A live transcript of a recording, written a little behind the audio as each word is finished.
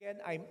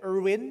I'm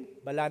Erwin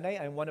Balanay.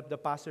 I'm one of the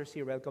pastors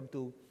here. Welcome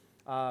to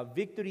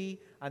Victory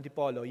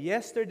Antipolo.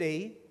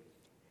 Yesterday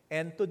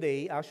and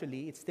today,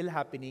 actually, it's still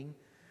happening.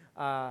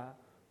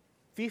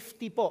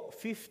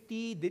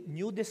 50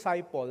 new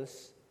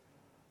disciples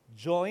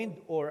joined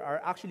or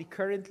are actually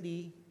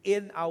currently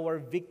in our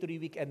Victory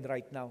Weekend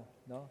right now.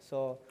 No?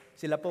 So,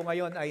 sila po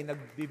ngayon ay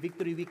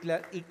nag-Victory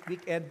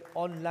Weekend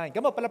online.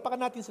 Come on, palapakan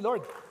natin si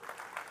Lord.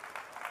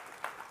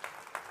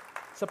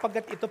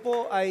 Sapagkat ito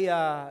po ay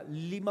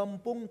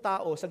 50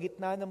 tao sa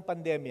gitna ng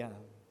pandemya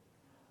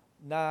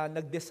na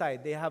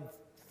nag-decide, they have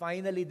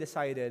finally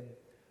decided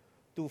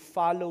to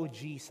follow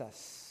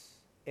Jesus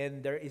and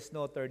there is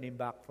no turning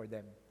back for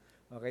them.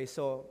 Okay,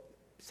 so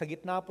sa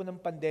gitna po ng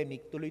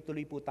pandemic,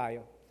 tuloy-tuloy po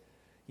tayo.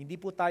 Hindi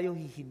po tayo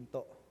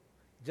hihinto.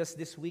 Just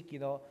this week,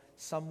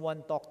 someone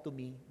talked to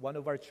me, one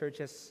of our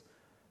churches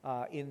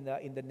in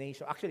the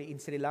nation, actually in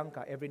Sri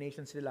Lanka, every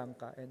nation Sri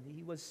Lanka, and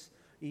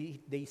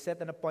they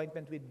set an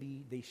appointment with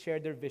me, they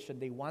shared their vision,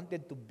 they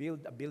wanted to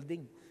build a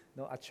building,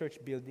 a church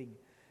building.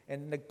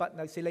 And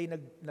sila'y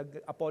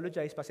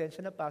nag-apologize,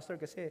 pasensya na pastor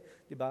kasi,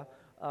 di ba,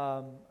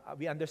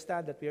 we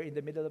understand that we are in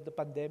the middle of the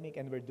pandemic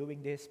and we're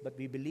doing this, but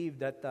we believe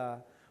that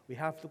we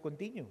have to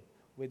continue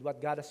with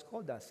what God has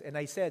called us. And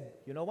I said,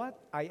 you know what?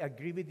 I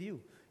agree with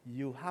you.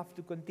 You have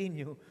to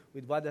continue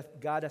with what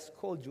God has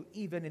called you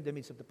even in the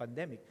midst of the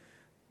pandemic.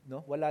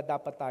 No? Wala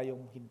dapat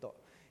tayong hinto.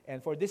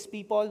 And for these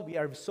people, we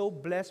are so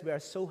blessed, we are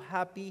so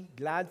happy,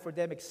 glad for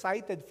them,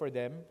 excited for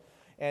them.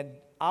 And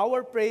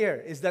our prayer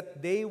is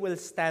that they will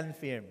stand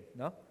firm.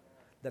 No?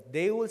 That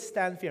they will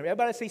stand firm.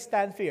 Everybody say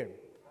stand firm.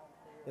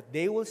 That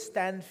they will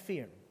stand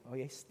firm.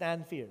 Okay,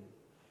 stand firm.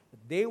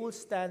 That they will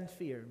stand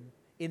firm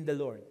in the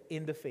Lord,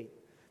 in the faith.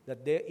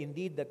 That there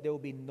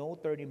will be no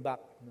turning back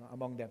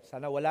among them.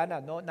 Sana wala na.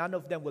 No, none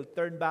of them will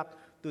turn back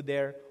to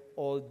their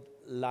old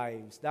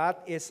lives.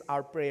 That is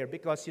our prayer.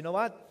 Because you know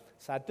what?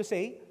 Sad to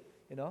say,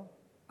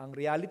 ang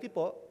reality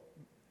po,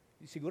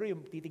 siguro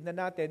yung titignan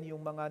natin,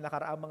 yung mga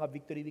nakaraang mga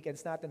victory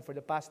weekends natin for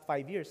the past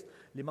 5 years,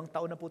 5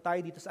 taon na po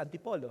tayo dito sa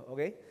Antipolo,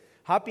 okay?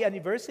 Happy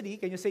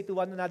anniversary. Can you say to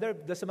one another,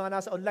 sa mga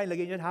nasa online,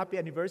 lagyan nyo happy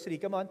anniversary.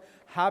 Come on,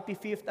 happy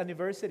 5th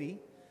anniversary.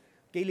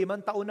 Kay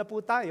 5 taon na po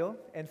tayo,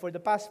 and for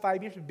the past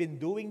 5 years, we've been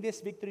doing this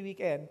victory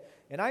weekend,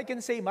 and I can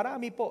say,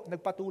 marami po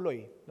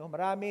nagpatuloy. No?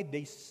 Marami,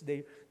 they,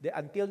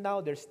 until now,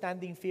 they're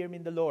standing firm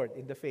in the Lord,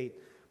 in the faith.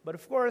 But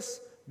of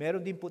course,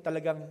 meron din po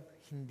talagang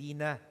hindi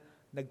na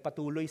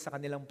nagpatuloy sa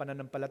kanilang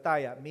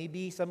pananampalataya.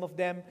 Maybe some of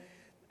them,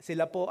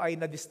 sila po ay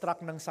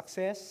na-distract ng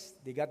success,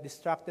 they got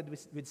distracted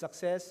with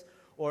success,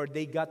 or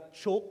they got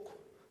choked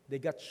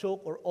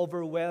or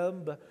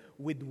overwhelmed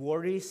with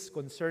worries,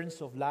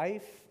 concerns of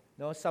life.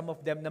 No, some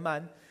of them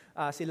naman,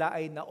 sila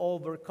ay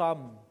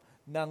na-overcome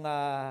ng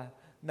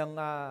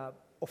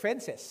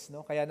offenses.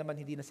 No? Kaya naman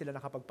hindi na sila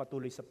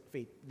nakapagpatuloy sa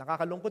faith.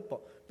 Nakakalungkot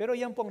po. Pero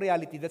yan pong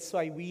reality. That's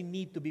why we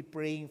need to be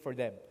praying for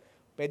them.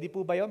 Pwede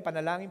po ba yun?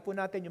 Panalangin po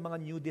natin yung mga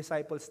new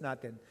disciples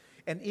natin.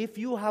 And if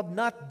you have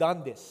not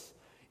done this,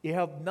 you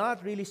have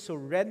not really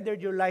surrendered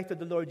your life to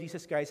the Lord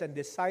Jesus Christ and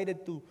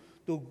decided to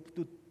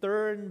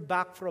turn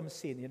back from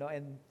sin,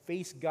 and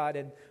face God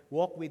and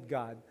walk with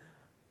God,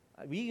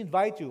 we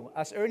invite you,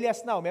 as early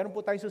as now, meron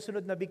po tayong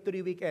susunod na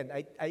Victory Weekend.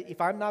 If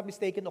I'm not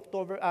mistaken,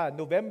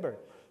 November.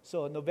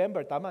 So,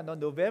 November, tama, no?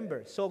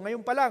 November. So,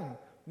 ngayon pa lang,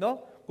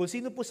 no? Kung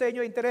sino po sa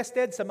inyo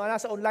interested, sa mga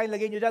nasa online,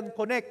 lagay nyo dyan,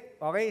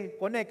 connect. Okay?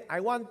 Connect.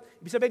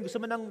 Ibig sabihin,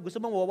 gusto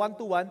mo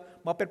one-to-one,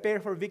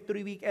 ma-prepare for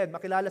Victory Weekend,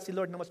 makilala si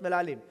Lord na mas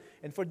malalim.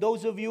 And for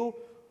those of you,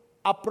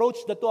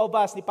 approach the two of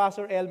us, ni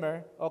Pastor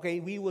Elmer, okay,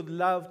 we would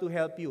love to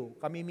help you.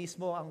 Kami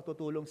mismo ang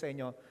tutulong sa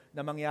inyo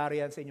na mangyari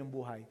yan sa inyong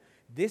buhay.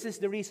 This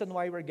is the reason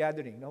why we're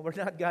gathering. No? We're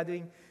not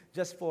gathering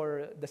just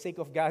for the sake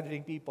of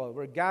gathering people.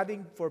 We're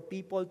gathering for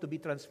people to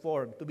be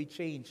transformed, to be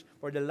changed,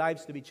 for their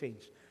lives to be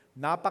changed.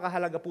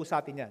 Napakahalaga po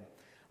sa atin yan.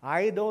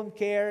 I don't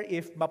care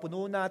if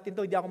mapuno natin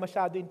to. Hindi ako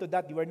masyado into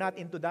that. You are not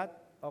into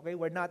that. Okay?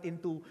 We're not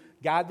into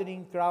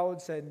gathering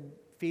crowds and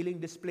filling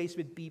this place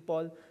with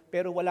people.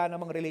 Pero wala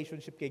namang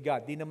relationship kay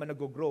God. Di naman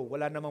nag-grow.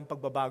 Wala namang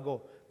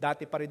pagbabago.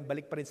 Dati pa rin,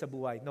 balik pa rin sa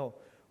buhay. No.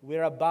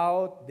 We're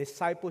about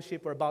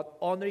discipleship. We're about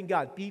honoring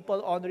God.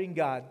 People honoring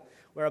God.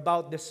 We're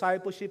about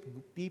discipleship.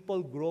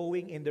 People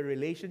growing in their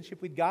relationship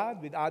with God,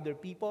 with other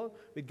people,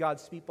 with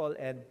God's people,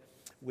 and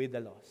with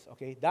the lost.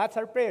 Okay? That's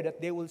our prayer,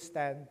 that they will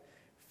stand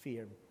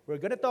firm.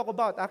 We're going to talk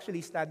about actually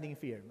standing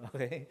firm.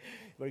 Okay?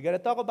 We're going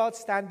to talk about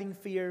standing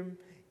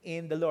firm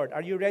in the Lord.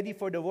 Are you ready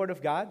for the Word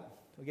of God?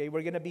 Okay,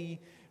 we're going to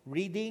be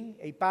reading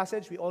a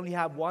passage. We only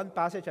have one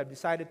passage. I've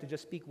decided to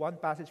just speak one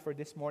passage for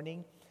this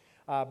morning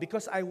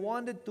because I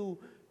wanted to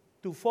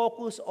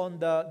focus on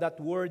that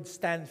word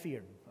stand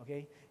firm.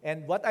 Okay?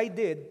 And what I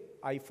did,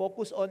 I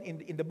focused on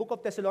in the book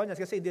of Thessalonians,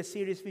 kasi in this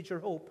series Future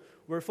Hope,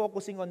 we're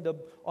focusing on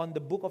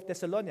the book of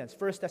Thessalonians,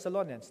 1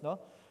 Thessalonians, no?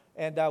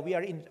 And we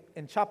are in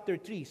chapter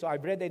 3. So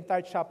I've read the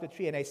entire chapter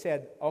 3 and I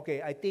said,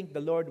 okay, I think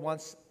the Lord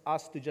wants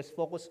us to just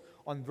focus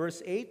on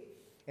verse 8.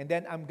 And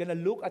then I'm going to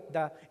look at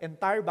the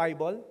entire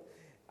Bible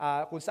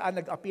kung saan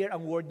nag-appear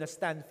ang word na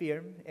stand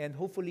firm, and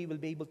hopefully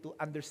we'll be able to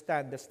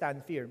understand the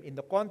stand firm in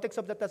the context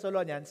of the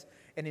Thessalonians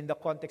and in the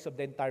context of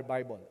the entire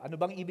Bible. Ano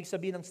bang ibig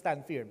sabihin ng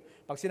stand firm?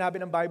 Pag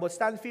sinabi ng Bible,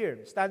 stand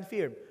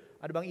firm,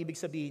 ano bang ibig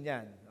sabihin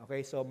yan?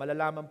 Okay, so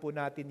malalaman po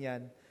natin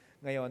yan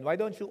ngayon. Why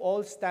don't you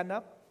all stand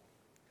up?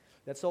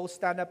 Let's all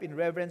stand up in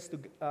reverence to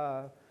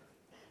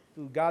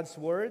God's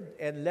Word,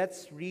 and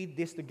let's read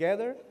this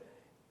together.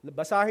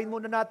 Basahin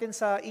muna natin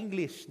sa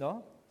English,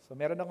 no? So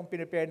meron akong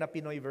pinrepare na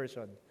Pinoy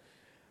version.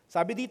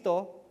 Sabi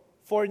dito,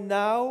 "For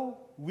now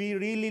we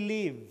really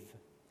live,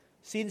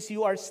 since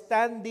you are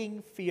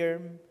standing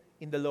firm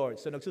in the Lord."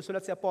 So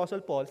nagsusulat si Apostle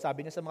Paul,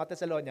 sabi niya sa mga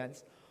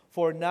Thessalonians,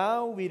 "For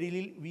now we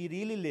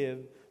really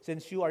live,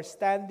 since you are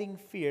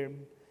standing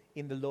firm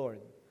in the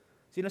Lord."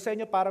 Sino sa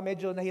inyo para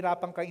medyo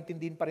nahirapan kang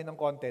intindihin pa rin ng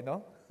konti,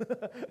 no?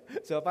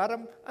 So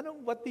parang,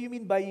 what do you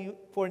mean by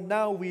 "for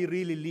now we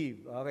really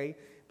live"? Okay?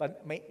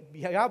 But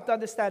you have to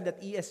understand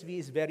that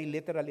ESV is very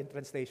literal in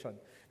translation.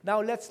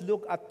 Now let's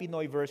look at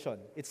Pinoy version.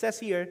 It says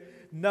here,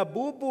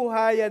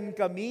 "Nabubuhayan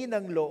kami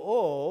ng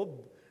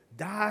loob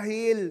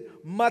dahil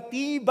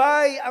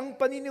matibay ang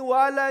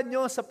paniniwala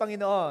nyo sa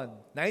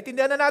Panginoon."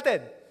 Naintindihan na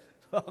natin?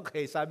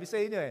 Okay, sabi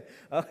sa inyo eh.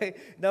 Okay,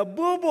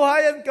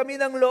 nabubuhayan kami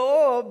ng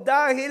loob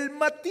dahil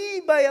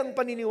matibay ang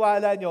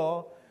paniniwala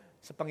nyo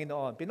sa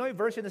Panginoon. Pinoy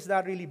version is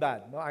not really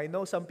bad. No? I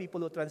know some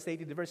people who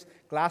translated the verse,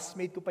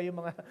 classmate ko pa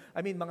yung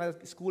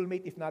mga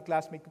schoolmate, if not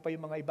classmate ko pa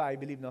yung mga iba, I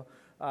believe, no?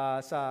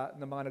 Na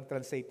mga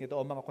nag-translate nito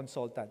o mga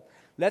consultant.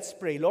 Let's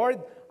pray.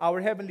 Lord,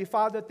 our Heavenly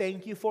Father,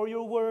 thank you for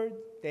your word.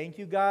 Thank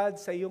you, God,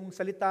 sa iyong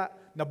salita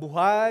na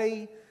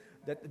buhay,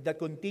 that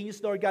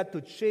continues, Lord God,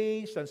 to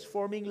change,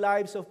 transforming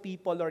lives of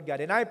people, Lord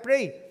God. And I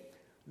pray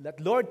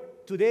that, Lord,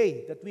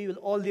 today, that we will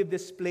all leave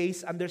this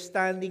place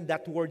understanding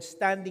that word,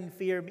 standing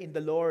firm in the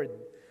Lord.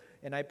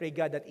 And I pray,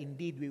 God, that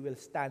indeed we will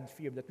stand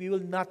firm, that we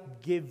will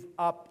not give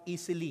up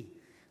easily.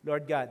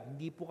 Lord God,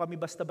 hindi po kami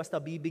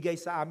basta-basta bibigay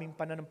sa aming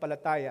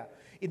pananampalataya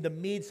in the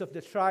midst of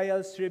the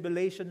trials,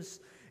 tribulations,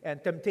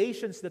 and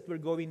temptations that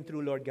we're going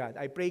through, Lord God.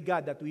 I pray,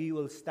 God, that we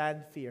will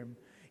stand firm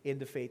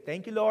in the faith.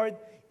 Thank you, Lord.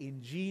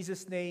 In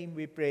Jesus' name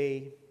we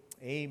pray.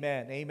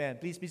 Amen. Amen.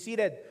 Please be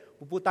seated.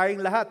 Upo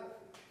tayong lahat.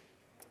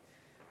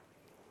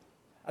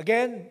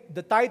 Again,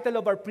 the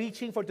title of our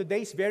preaching for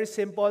today is very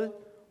simple.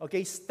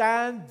 Okay,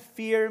 stand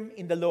firm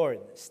in the Lord.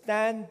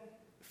 Stand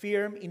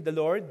firm in the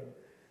Lord.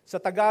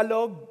 Sa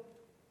Tagalog,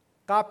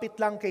 kapit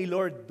lang kay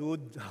Lord,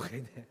 dude.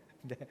 Okay,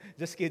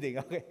 just kidding.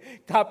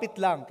 Okay, kapit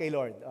lang kay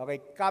Lord. Okay,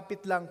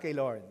 kapit lang kay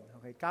Lord.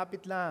 Okay,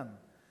 kapit lang.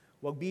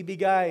 Huwag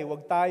bibigay,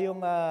 huwag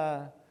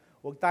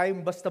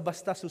tayong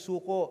basta-basta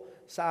susuko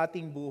sa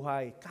ating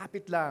buhay.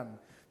 Kapit lang.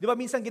 Di ba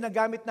minsan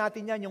ginagamit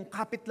natin yan, yung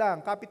kapit lang,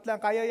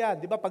 kaya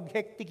yan. Di ba pag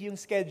hectic yung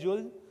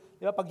schedule,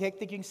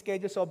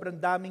 sobrang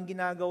daming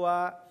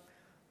ginagawa,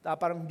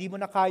 parang hindi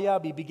mo na kaya,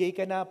 bibigay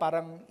ka na,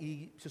 parang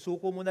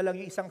susuko mo na lang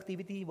yung isang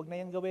activity, wag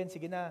na yung gawin,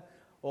 sige na.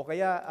 O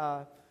kaya,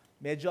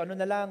 medyo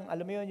na lang,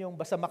 alam mo yun, yung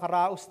basta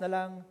makaraos na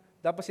lang,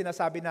 tapos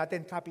sinasabi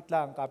natin, kapit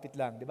lang,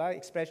 di ba?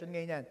 Expression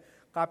ngayon yan,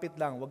 kapit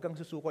lang, wag kang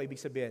susuko, ibig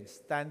sabihin,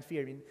 stand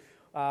firm.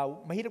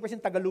 Mahirap kasi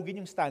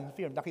Tagalogin yung stand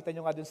firm. Nakita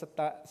nyo nga dun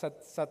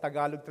sa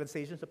Tagalog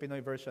translation, sa Pinoy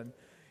version,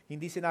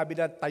 hindi sinabi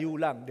na tayo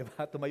lang, di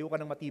ba? Tumayo ka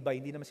ng matibay,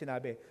 hindi naman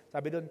sinabi.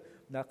 Sabi doon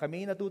na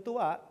kami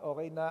natutuwa,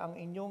 okay, na ang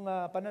inyong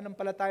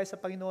pananampalataya sa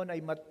Panginoon ay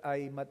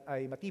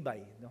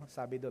matibay. No?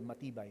 Sabi doon,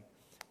 matibay.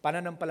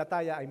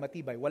 Pananampalataya ay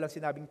matibay. Walang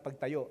sinabing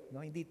pagtayo. No?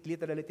 Hindi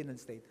literally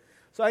tinanslate.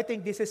 So I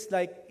think this is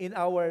like in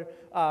our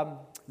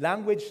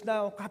language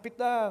now, kapit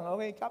lang.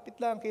 Okay, kapit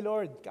lang kay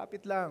Lord.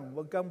 Kapit lang.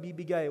 Huwag kang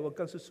bibigay, huwag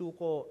kang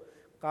susuko.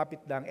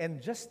 Kapit lang.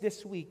 And just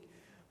this week,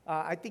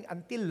 I think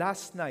until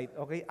last night,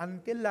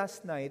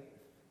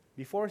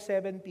 before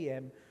 7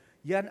 p.m.,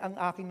 yan ang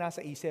aking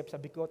nasa isip.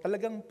 Sabi ko,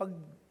 talagang pag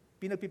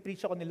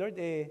pinagpipreach ako ni Lord,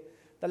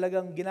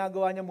 talagang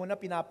ginagawa niya muna,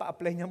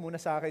 pinapa-apply niya muna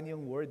sa akin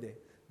yung word.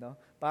 No?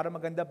 Para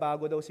maganda,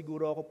 bago daw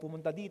siguro ako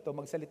pumunta dito,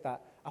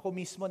 magsalita, ako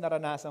mismo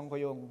naranasan ko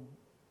yung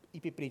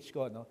ipipreach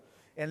ko. No?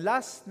 And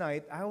last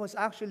night,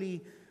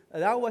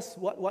 that was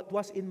what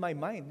was in my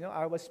mind. You know,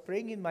 I was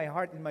praying in my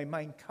heart, in my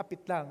mind,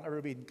 kapit lang,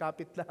 Arvin,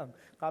 kapit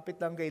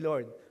lang kay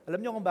Lord. Alam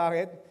niyo kung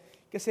bakit?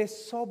 Kasi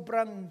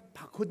sobrang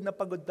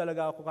pagod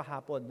talaga ako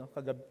kahapon. No?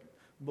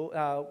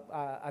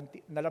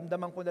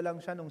 Naramdaman ko na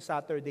lang siya nung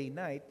Saturday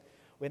night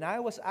when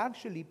I was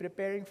actually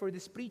preparing for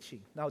this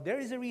preaching. Now, there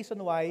is a reason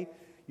why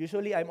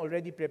usually I'm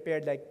already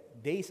prepared like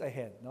days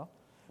ahead. No?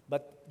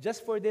 But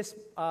just for this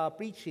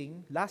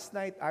preaching, last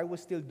night I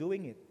was still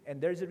doing it. And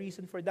there's a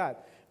reason for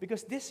that.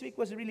 Because this week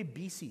was really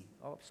busy.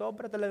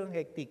 Sobra talagang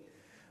hectic.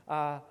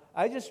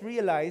 I just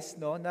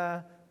realized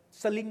na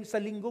sa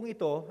linggong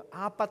ito,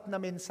 4 na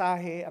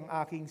mensahe ang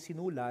aking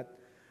sinulat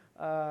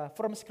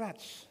from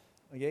scratch.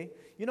 Okay?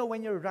 You know,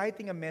 when you're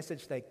writing a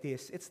message like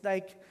this, it's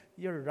like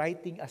you're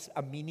writing as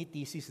a mini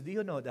thesis. Do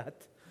you know that?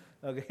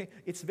 Okay?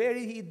 It's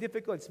very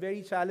difficult. It's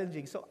very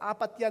challenging. So,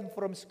 4 yan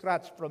from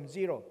scratch, from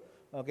zero.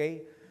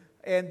 Okay?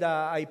 And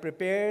I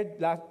prepared,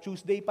 last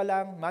Tuesday pa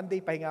lang,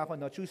 Monday pahinga ako,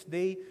 no?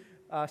 Tuesday,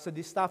 sa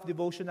the staff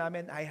devotion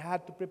namin, I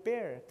had to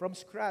prepare from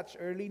scratch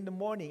early in the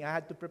morning. I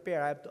had to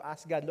prepare. I had to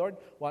ask God, Lord,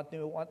 what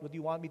do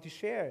you want me to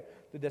share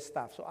to the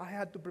staff? So I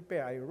had to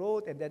prepare. I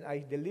wrote and then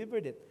I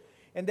delivered it.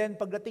 And then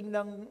pagdating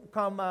ng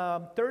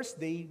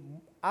Thursday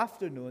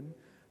afternoon,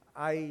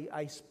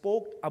 I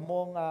spoke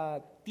among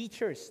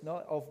teachers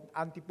of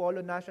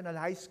Antipolo National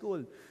High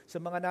School. Sa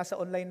mga nasa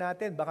online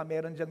natin, baka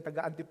meron diyang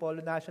taga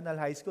Antipolo National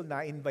High School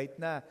na-invite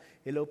na.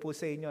 Hello po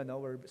sa inyo.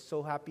 We're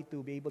so happy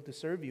to be able to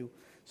serve you.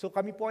 So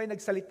kami po ay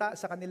nagsalita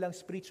sa kanilang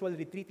spiritual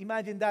retreat.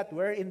 Imagine that,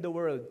 where in the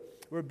world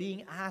we're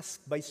being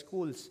asked by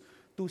schools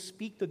to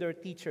speak to their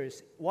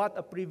teachers. What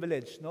a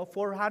privilege.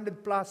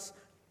 400 plus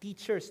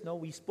teachers.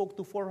 We spoke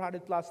to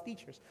 400 plus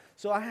teachers.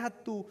 So I had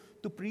to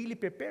really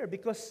prepare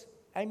because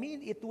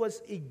it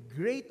was a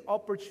great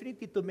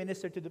opportunity to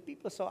minister to the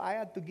people, so I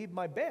had to give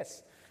my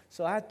best.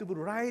 So I had to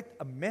write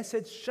a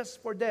message just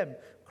for them,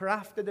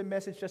 crafted a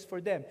message just for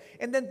them.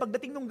 And then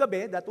pagdating ng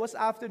gabi, that was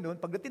afternoon,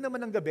 pagdating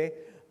naman ng gabi,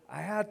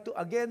 I had to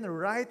again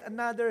write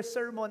another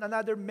sermon,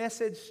 another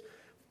message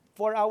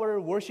for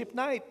our worship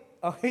night.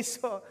 Okay,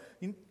 so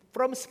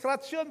from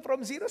scratch yun,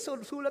 from zero,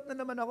 sulat na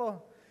naman ako.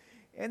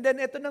 And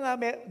then ito na nga,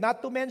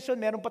 not to mention,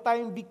 meron pa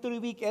tayong Victory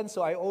Weekend,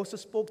 so I also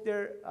spoke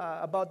there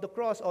about the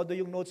cross, although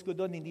yung notes ko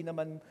doon, hindi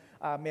naman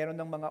meron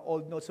ng mga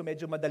old notes, so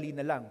medyo madali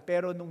na lang.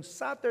 Pero nung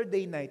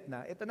Saturday night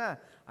na, ito na,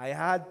 I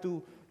had to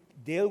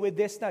deal with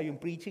this na, yung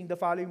preaching the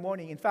following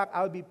morning. In fact,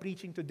 I'll be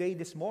preaching today,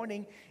 this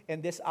morning, and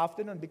this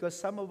afternoon because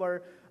some of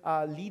our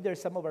leaders,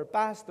 some of our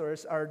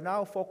pastors are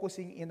now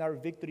focusing in our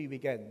Victory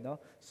Weekend.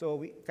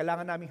 So,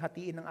 kailangan namin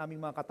hatiin ang aming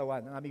mga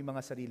katawan, ang aming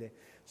mga sarili.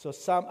 So,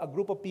 a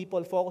group of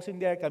people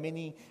focusing there, kami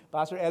ni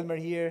Pastor Elmer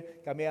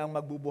here, kami ang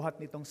magbubuhat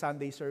nitong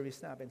Sunday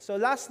service natin. So,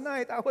 last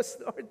night, I was,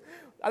 Lord,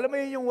 alam mo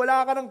yun, yung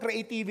wala ka ng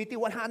creativity,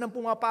 wala nang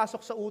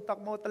pumapasok sa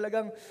utak mo,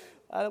 talagang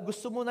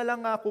gusto mo na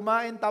lang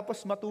kumain tapos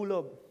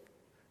matulog.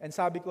 And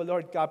sabi ko,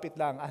 Lord, kapit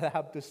lang. I'll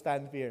have to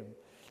stand firm.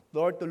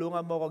 Lord, tulungan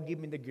mo ako, give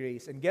me the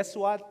grace. And guess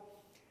what?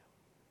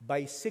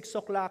 By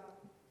 6 o'clock,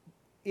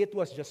 it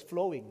was just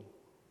flowing.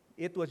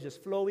 It was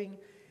just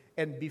flowing.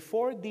 And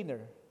before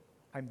dinner,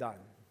 I'm done.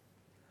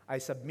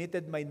 I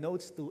submitted my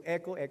notes to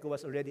Echo. Echo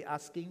was already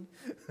asking.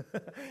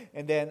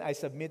 And then I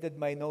submitted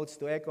my notes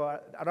to Echo.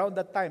 Around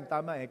that time,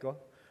 tama, Echo?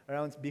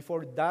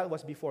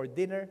 Before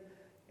dinner.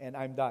 And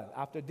I'm done.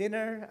 After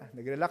dinner,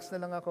 nag-relax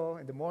na lang ako.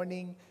 In the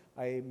morning,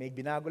 may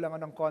binago lang ako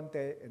ng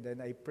konti, and then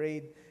I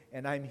prayed,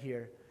 and I'm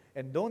here.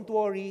 And don't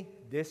worry,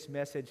 this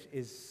message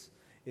is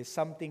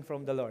something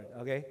from the Lord,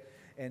 okay?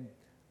 And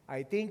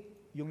I think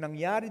yung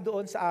nangyari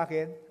doon sa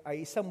akin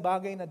ay isang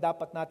bagay na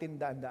dapat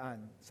natin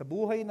daan-daan. Sa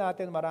buhay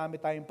natin,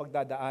 marami tayong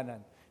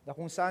pagdadaanan na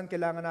kung saan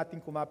kailangan natin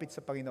kumapit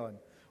sa Panginoon.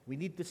 We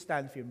need to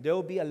stand firm. There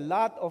will be a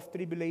lot of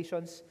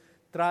tribulations,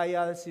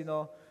 trials,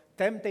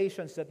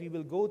 temptations that we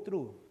will go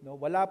through.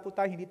 Wala po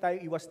tayo,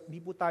 hindi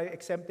po tayo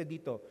exempted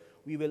dito.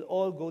 We will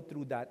all go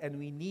through that and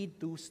we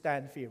need to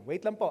stand firm.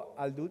 Wait lang po,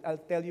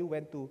 I'll tell you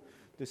when to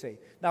say.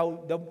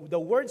 Now, the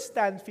word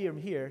stand firm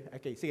here,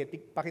 okay, sige,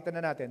 pakita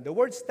na natin. The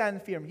word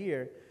stand firm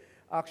here,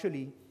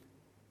 actually,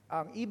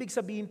 ang ibig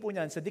sabihin po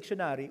niyan sa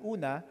dictionary,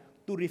 una,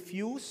 to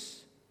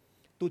refuse,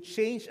 to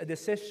change a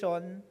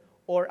decision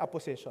or a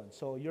position.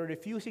 So, you're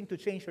refusing to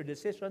change your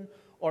decision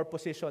or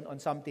position on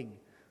something.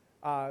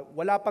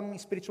 Wala pang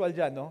spiritual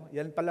dyan,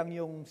 Yan pa lang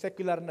yung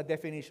secular na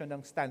definition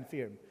ng stand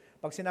firm.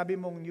 Pag sinabi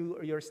mong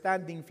you're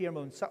standing firm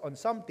on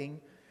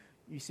something,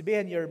 ibig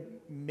sabihin you're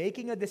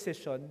making a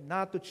decision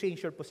not to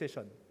change your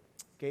position.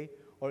 Okay?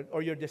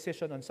 Or your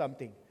decision on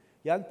something.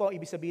 Yan po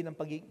ibig sabihin ng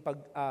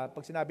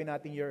pag sinabi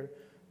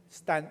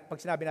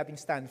natin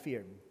stand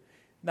firm.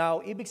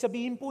 Now, ibig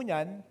sabihin po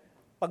niyan,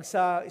 pag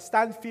sa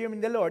stand firm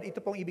in the Lord, ito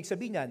pong ibig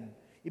sabihin niyan.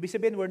 Ibig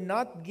sabihin, we're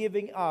not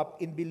giving up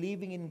in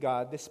believing in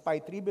God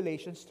despite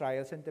tribulations,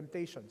 trials, and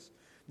temptations.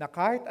 Na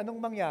kahit anong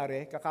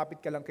mangyari, kakapit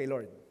ka lang kay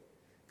Lord.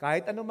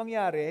 Kahit anong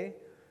mangyari,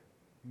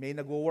 may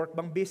nag-work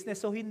bang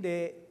business o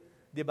hindi,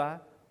 di ba?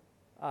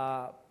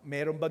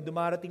 Meron bang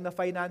dumarating na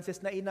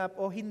finances na enough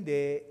o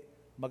hindi,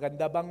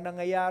 maganda bang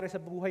nangyayari sa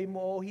buhay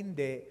mo o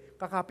hindi,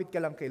 kakapit ka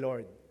lang kay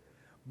Lord.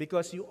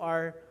 Because you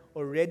are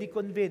already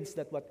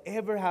convinced that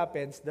whatever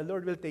happens, the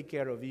Lord will take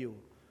care of you.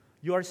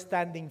 You are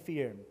standing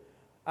firm.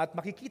 At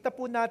makikita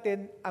po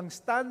natin ang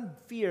stand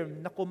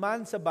firm na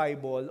command sa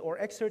Bible or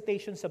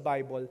exhortation sa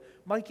Bible,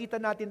 makikita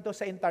natin to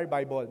sa entire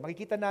Bible.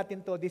 Makikita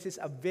natin to, this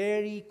is a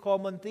very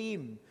common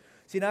theme.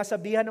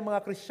 Sinasabihan ng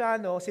mga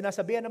Kristiyano,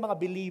 sinasabihan ng mga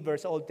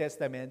believers sa Old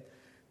Testament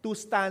to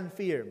stand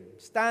firm.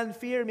 Stand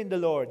firm in the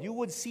Lord. You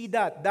would see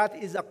that.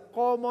 That is a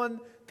common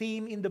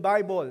theme in the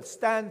Bible.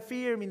 Stand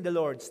firm in the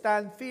Lord.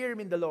 Stand firm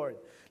in the Lord.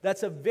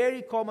 That's a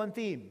very common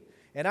theme.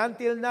 And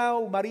until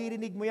now,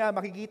 maririnig mo yan,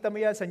 makikita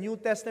mo yan sa New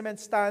Testament,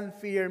 stand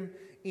firm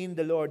in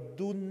the Lord.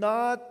 Do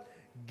not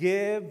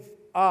give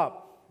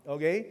up.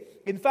 Okay?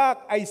 In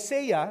fact,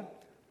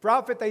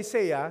 Prophet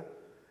Isaiah,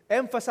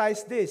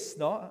 emphasized this,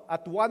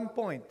 at one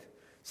point.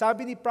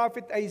 Sabi ni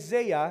Prophet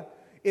Isaiah,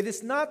 it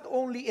is not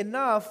only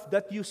enough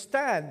that you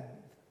stand.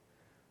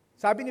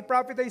 Sabi ni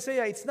Prophet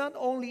Isaiah, it's not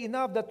only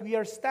enough that we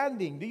are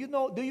standing. Do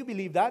you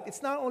believe that? It's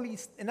not only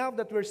enough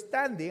that we're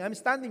standing. I'm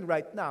standing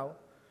right now.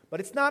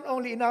 But it's not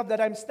only enough that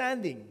I'm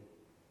standing.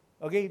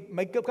 Okay?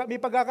 May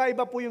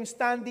pagkakaiba po yung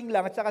standing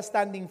lang at saka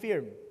standing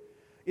firm.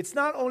 It's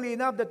not only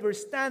enough that we're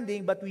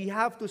standing, but we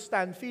have to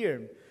stand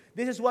firm.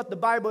 This is what the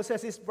Bible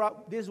says. This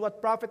is what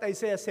Prophet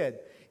Isaiah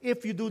said.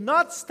 If you do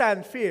not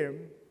stand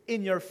firm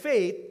in your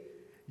faith,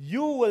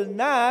 you will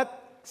not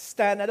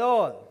stand at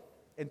all.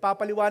 And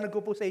papaliwanag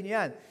ko po sa inyo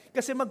yan.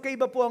 Kasi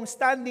magkaiba po ang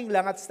standing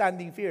lang at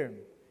standing firm.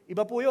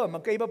 Iba po yun.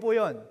 Magkaiba po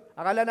yun.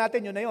 Akala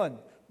natin yun na yun.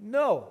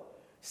 No.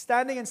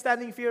 Standing and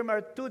standing firm are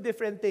two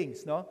different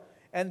things. No?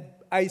 And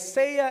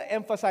Isaiah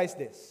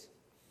emphasized this.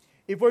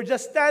 If we're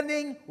just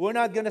standing, we're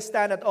not going to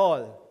stand at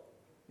all.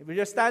 If we're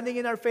just standing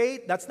in our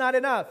faith, that's not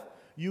enough.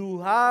 You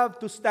have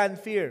to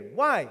stand firm.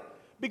 Why?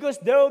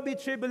 Because there will be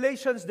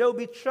tribulations, there will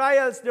be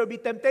trials, there will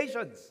be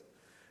temptations.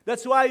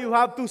 That's why you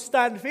have to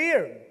stand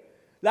firm.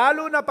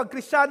 Lalo na pag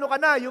Kristiyano ka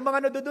na, yung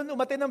mga nadoon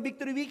umatin ng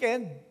Victory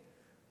Weekend,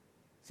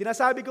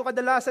 sinasabi ko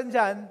kadalasan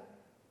dyan,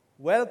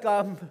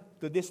 welcome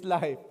to this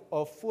life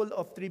full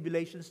of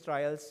tribulations,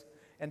 trials,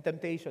 and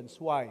temptations.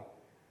 Why?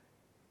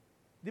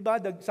 Di ba,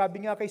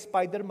 sabi nga kay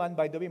Spider-Man,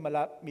 by the way,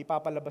 may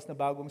papalabas na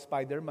bagong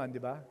Spider-Man, di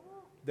ba?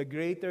 The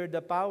greater the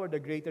power, the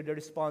greater the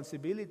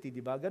responsibility, di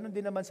ba? Ganon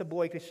din naman sa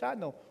buhay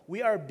Kristiyano. We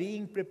are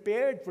being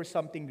prepared for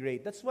something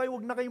great. That's why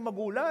huwag na kayong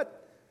magulat.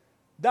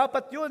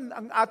 Dapat yun,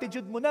 ang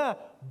attitude mo na,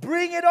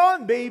 bring it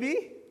on,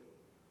 baby!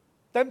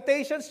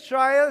 Temptations,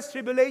 trials,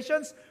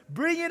 tribulations,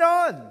 bring it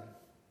on!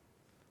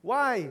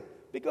 Why?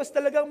 Because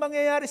talagang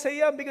mangyayari sa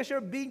iyo because you're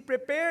being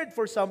prepared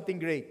for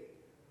something great.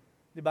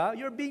 Diba?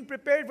 You're being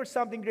prepared for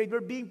something great.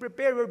 We're being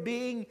prepared. We're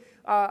being,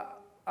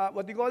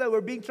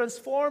 we're being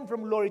transformed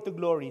from glory to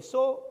glory.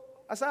 So,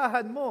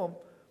 asahan mo,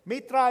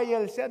 may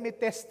trials yan, may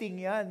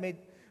testing yan,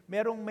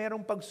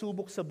 merong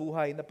pagsubok sa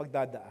buhay na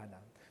pagdadaanan.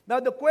 Now,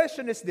 the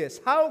question is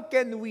this, how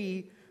can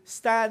we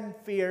stand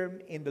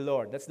firm in the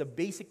Lord? That's the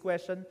basic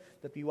question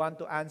that we want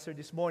to answer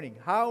this morning.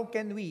 How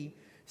can we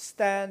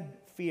stand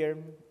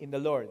firm in the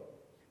Lord?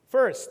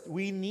 First,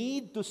 we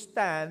need to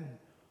stand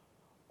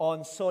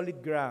on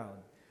solid ground.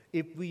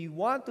 If we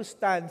want to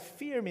stand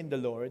firm in the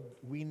Lord,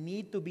 we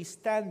need to be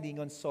standing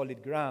on solid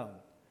ground.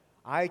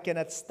 I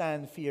cannot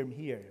stand firm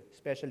here,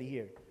 especially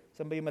here.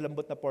 Saan ba yung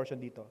malambot na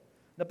portion dito?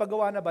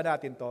 Napagawa na ba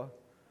natin to?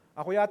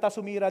 Ako yata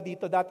sumira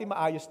dito, dati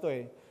maayos to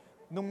eh.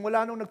 Nung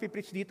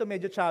nagpipreach dito,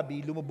 medyo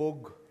chubby,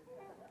 lumubog.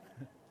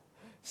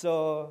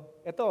 So,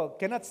 ito,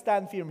 cannot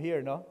stand firm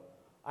here, no?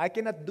 I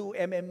cannot do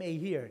MMA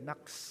here,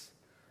 naks.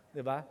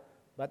 Diba?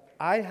 But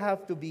I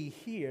have to be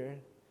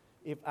here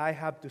if I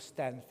have to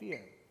stand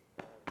firm.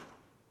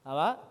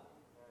 Tama?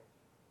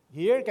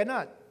 Here,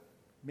 cannot.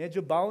 Medyo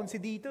bouncy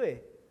dito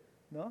eh.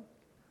 No?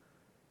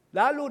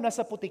 Lalo na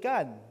sa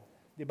putikan.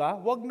 Diba?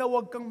 Wag na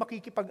wag kang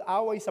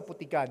makikipag-away sa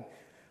putikan.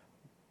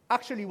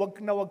 Actually, wag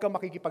kang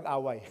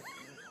makikipag-away.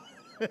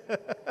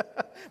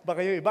 Baka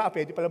yung iba,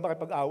 pwede pala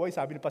makipag-away.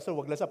 Sabi ni Pastor,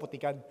 wag lang sa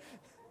putikan.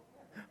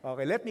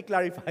 Okay, let me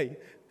clarify.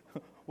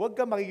 Wag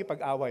kang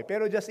makikipag-away.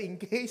 Pero just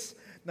in case,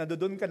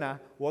 nandoon ka na,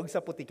 wag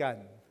sa putikan.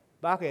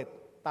 Bakit?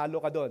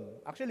 Talo ka doon.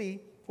 Actually,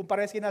 kung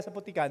parehas kayo nasa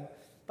putikan,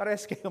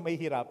 parehas kayo may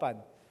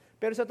hirapan.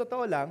 Pero sa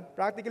totoo lang,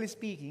 practically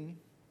speaking,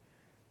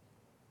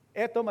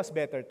 eto mas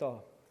better to.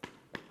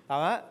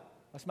 Tama?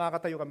 Mas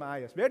makakatayo ka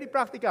maayos. Very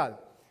practical.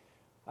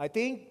 I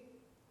think,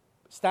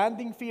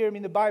 standing firm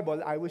in the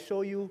Bible, I will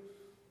show you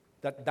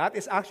that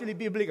is actually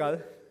biblical.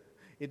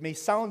 It may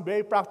sound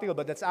very practical,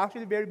 but that's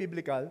actually very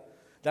biblical.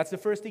 That's the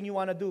first thing you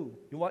want to do.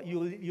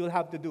 You'll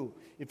have to do.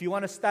 If you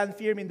want to stand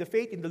firm in the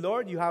faith in the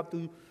Lord, you have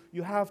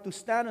to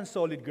stand on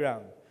solid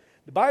ground.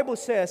 The Bible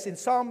says in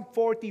Psalm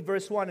 40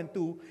 verse 1 and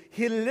 2,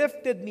 He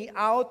lifted me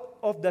out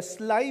of the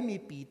slimy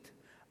pit,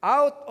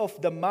 out of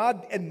the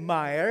mud and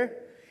mire.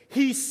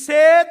 He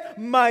set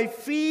my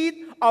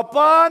feet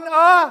upon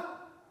a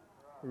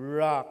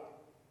rock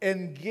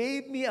and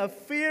gave me a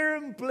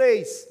firm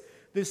place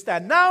to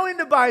stand. Now in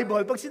the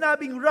Bible, pag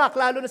sinabing rock,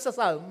 lalo na sa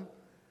Psalm,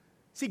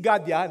 si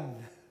God yan.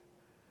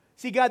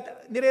 Si God,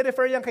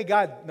 nire-refer yan kay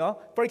God. No?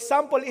 For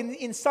example,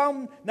 in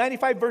Psalm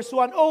 95 verse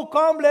 1, Oh,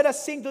 come, let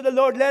us sing to the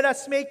Lord. Let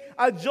us make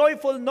a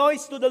joyful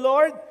noise to the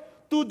Lord,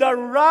 to the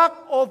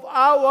rock of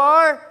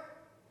our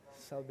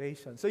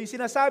salvation. So yung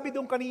sinasabi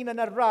doon kanina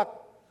na rock,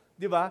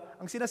 di ba?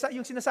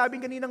 Yung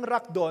sinasabing kaninang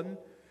rock doon,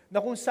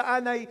 na kung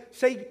saan ay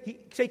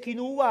siya'y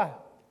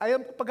kinuha.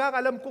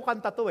 Pagkakalam ko,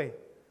 kanta to eh.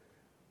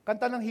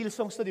 Kanta ng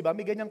Hillsongs to, di ba?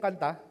 May ganyang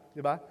kanta,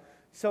 di ba?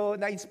 So,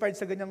 na-inspired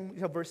sa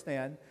verse na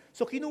yan.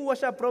 So, kinuha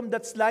siya from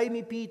that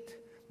slimy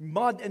pit,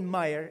 mud and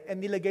mire,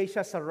 and nilagay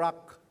siya sa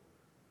rock.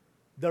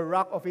 The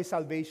rock of His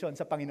salvation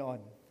sa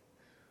Panginoon.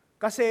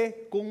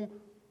 Kasi,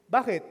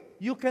 bakit?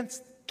 You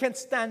can't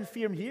stand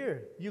firm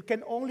here. You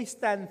can only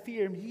stand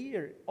firm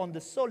here on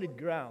the solid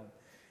ground.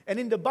 And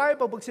in the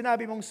Bible, pag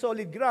sinabi mong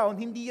solid ground,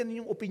 hindi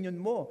yan yung opinion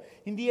mo.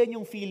 Hindi yan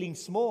yung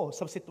feelings mo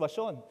sa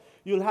sitwasyon.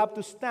 You'll have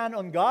to stand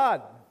on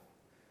God.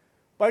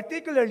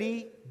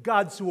 Particularly,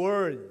 God's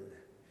Word.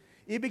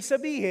 Ibig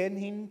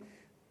sabihin,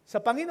 sa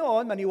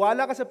Panginoon,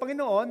 maniwala ka sa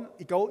Panginoon,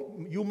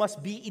 you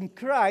must be in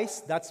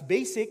Christ, that's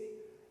basic.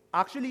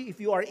 Actually, if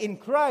you are in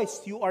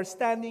Christ, you are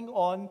standing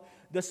on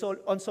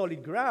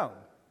solid ground.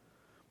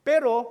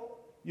 Pero,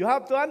 you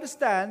have to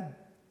understand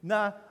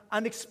na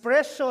an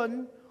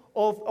expression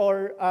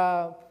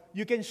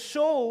you can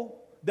show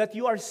that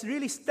you are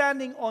really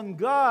standing on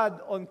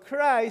God, on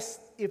Christ,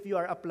 if you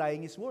are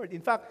applying His Word.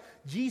 In fact,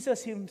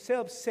 Jesus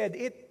Himself said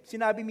it.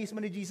 Sinabi mismo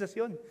ni Jesus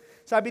yun.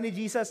 Sabi ni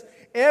Jesus,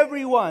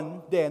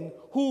 everyone then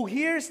who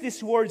hears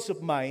these words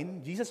of mine,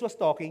 Jesus was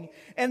talking,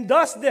 and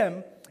does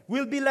them,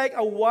 will be like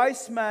a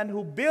wise man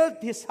who built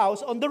his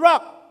house on the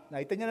rock.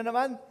 Nakita niyo na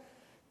naman?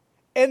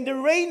 And the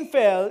rain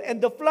fell,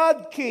 and the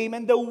flood came,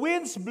 and the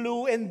winds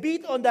blew and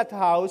beat on that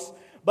house,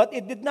 but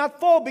it did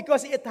not fall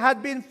because it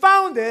had been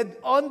founded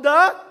on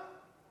the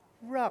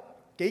rock.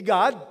 Kay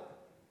God.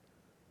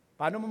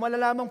 Paano mo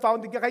malalamang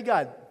founded ka kay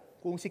God?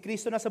 Kung si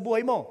Kristo na sa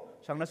buhay mo,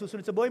 siyang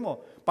nasusunod sa buhay mo.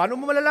 Paano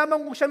mo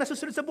malalaman kung siyang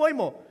nasusunod sa buhay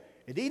mo?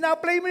 Hindi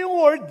ina-apply mo yung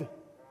word.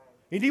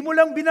 Hindi mo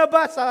lang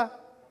binabasa.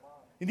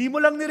 Hindi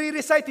mo lang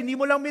nire-recite. Hindi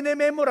mo lang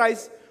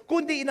minememorize.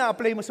 Kundi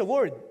ina-apply mo sa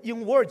word.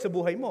 Yung word sa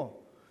buhay mo.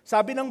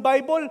 Sabi ng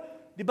Bible,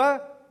 di ba,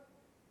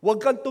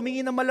 huwag kang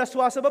tumingin ng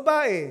malaswa sa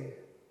babae.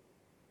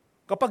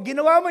 Kapag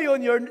ginawa mo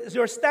yun,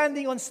 you're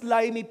standing on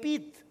slimy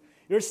pit.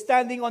 You're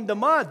standing on the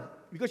mud.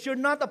 Because you're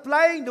not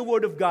applying the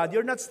Word of God.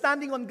 You're not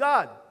standing on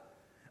God.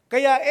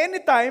 Kaya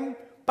anytime,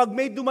 pag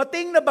may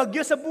dumating na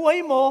bagyo sa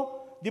buhay mo,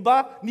 di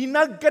ba,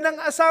 ninag ka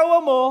ng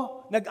asawa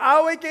mo,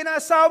 nag-away kayo ng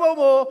asawa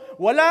mo,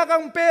 wala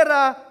kang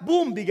pera,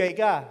 boom, bigay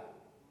ka.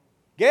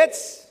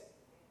 Gets?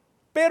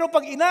 Pero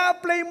pag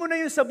ina-apply mo na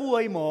yun sa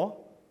buhay mo,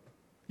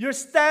 you're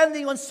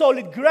standing on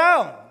solid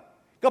ground.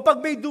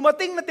 Kapag may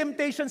dumating na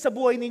temptation sa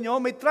buhay ninyo,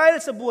 may trial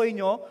sa buhay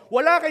nyo,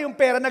 wala kayong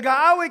pera,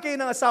 nag-aaway kayo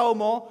ng asawa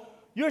mo,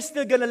 you're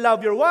still gonna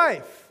love your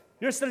wife.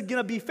 You're still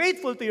gonna be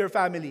faithful to your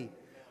family.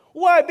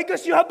 Why?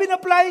 Because you have been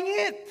applying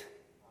it.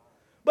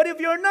 But if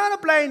you're not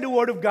applying the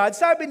Word of God,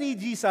 sabi ni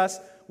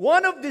Jesus,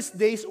 one of these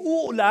days,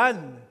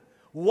 uulan.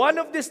 One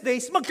of these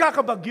days,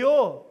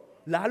 magkakabagyo.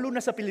 Lalo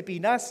na sa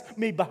Pilipinas,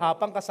 may baha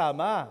pang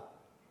kasama.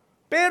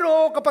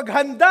 Pero kapag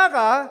handa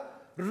ka,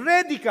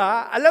 ready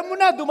ka, alam mo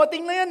na,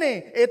 dumating na yan eh.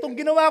 Etong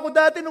ginawa ko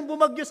dati nung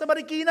bumagyo sa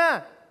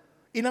Marikina.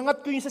 Inangat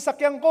ko yung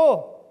sasakyan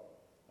ko.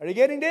 Are you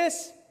getting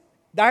this?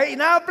 Dahil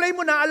ina-apply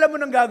mo na, alam mo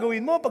nang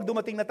gagawin mo pag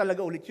dumating na talaga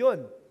ulit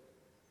yun.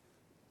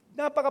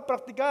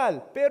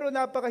 Napaka-practical, pero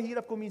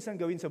napakahirap kung minsan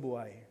gawin sa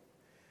buhay.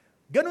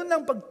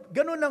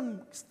 Ganun ang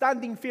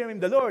standing firm in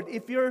the Lord.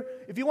 If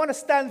you want to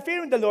stand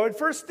firm in the Lord,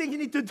 first thing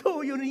you need to do,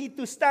 you need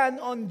to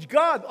stand on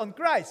God, on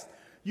Christ.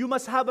 You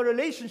must have a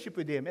relationship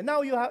with Him. And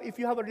now, if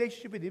you have a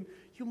relationship with Him,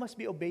 you must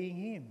be obeying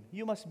Him.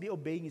 You must be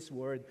obeying His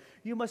Word.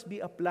 You must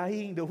be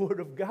applying the Word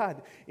of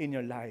God in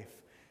your life.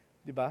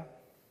 Diba?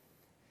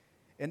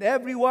 And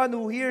everyone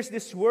who hears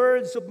these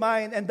words of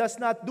mine and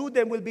does not do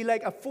them will be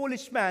like a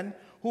foolish man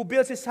who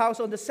builds his house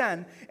on the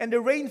sand. And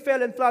the rain fell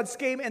and floods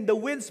came and the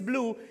winds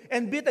blew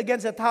and beat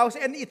against that house.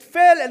 And it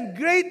fell and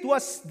great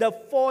was the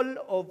fall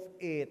of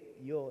it.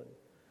 Yun.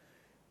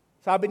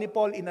 Sabi ni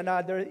Paul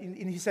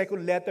in his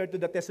second letter to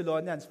the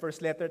Thessalonians,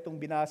 first letter itong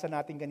binasa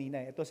natin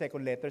kanina. Ito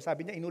second letter.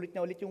 Sabi niya, inulit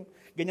niya ulit yung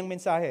ganyang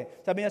mensahe.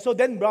 Sabi niya, so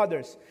then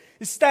brothers,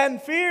 stand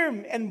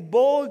firm and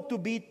bold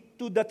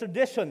to the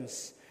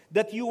traditions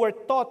that you were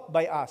taught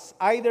by us,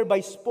 either by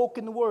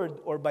spoken word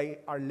or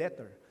by our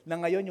letter. Na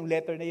ngayon, yung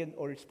letter na yun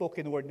or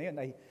spoken word na yun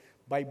ay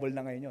Bible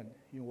na ngayon yun,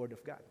 yung Word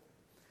of God.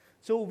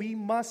 So we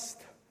must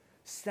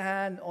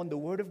stand on the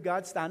Word of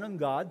God, stand on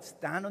God,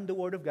 stand on the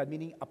Word of God,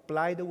 meaning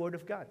apply the Word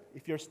of God.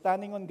 If you're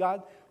standing on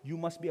God, you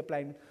must be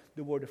applying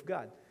the Word of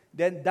God.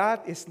 Then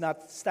that is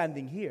not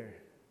standing here,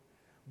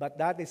 but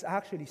that is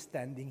actually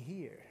standing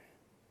here.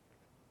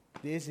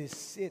 This is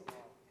it.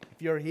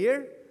 If you're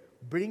here,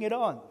 bring it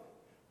on.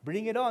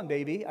 Bring it on,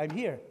 baby. I'm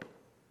here.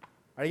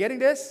 Are you getting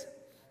this?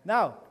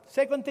 Now,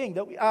 second thing,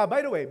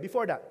 by the way,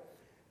 before that,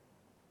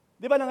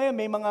 di ba na ngayon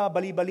may mga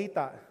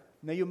bali-balita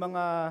na yung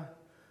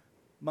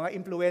mga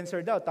influencer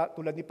daw,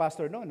 tulad ni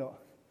Pastor no,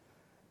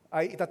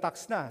 ay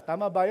itatax na.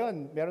 Tama ba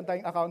yun? Meron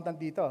tayong accountant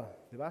dito.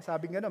 Di ba?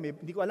 Sabi nga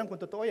hindi ko alam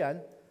kung totoo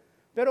yan.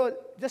 Pero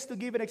just to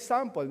give an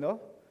example,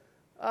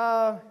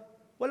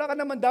 wala ka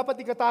naman dapat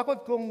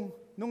ikatakot kung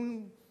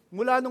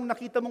mula nung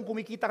nakita mong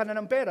kumikita ka na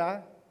ng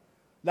pera,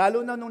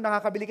 lalo na nung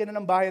nakakabili ka na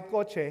ng bahay at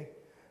kotse,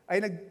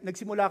 ay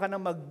nagsimula ka na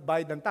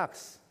magbayad ng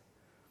tax.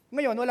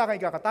 Ngayon, wala kang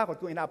ikakatakot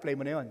kung ina-apply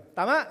mo na yun.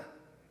 Tama?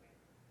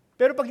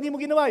 Pero pag hindi mo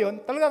ginawa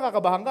yun, talaga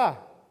kakabahan ka.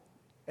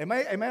 Am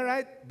I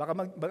right?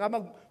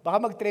 Baka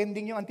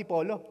mag-trending yung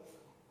antipolo.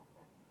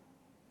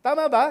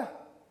 Tama ba?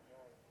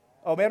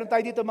 O, meron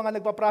tayo dito mga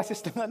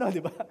nagpa-process ng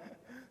di ba?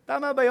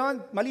 Tama ba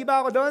yun? Mali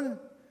ba ako doon?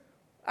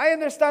 I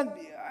understand,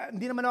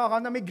 hindi naman ako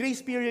na may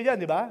grace period yan,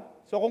 di ba?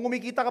 So kung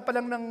kumikita ka pa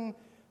lang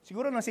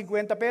siguro ng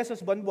 50 pesos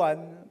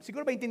buwan-buwan,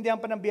 siguro maintindihan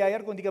pa ng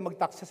BIR kung hindi ka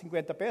mag-tax sa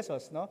 50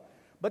 pesos, no?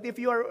 But if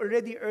you are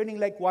already earning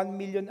like 1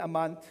 million a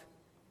month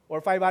or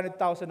 500,000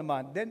 a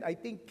month, then I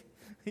think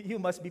you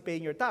must be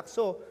paying your tax.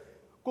 So,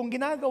 kung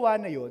ginagawa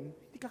na yun,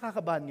 hindi ka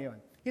kakabahan ngayon.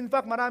 In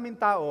fact, maraming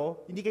tao,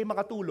 hindi kayo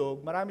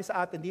makatulog, marami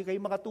sa atin, hindi kayo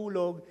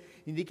makatulog,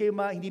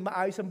 hindi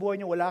maayos ang buhay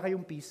niyo, wala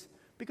kayong peace,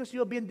 because you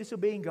have been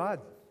disobeying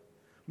God.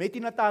 May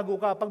tinatago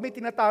ka. Pag may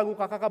tinatago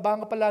ka,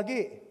 kakabahan ka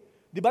palagi.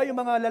 Di ba yung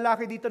mga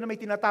lalaki dito na may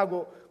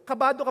tinatago,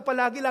 kabado ka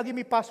palagi, lagi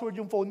may password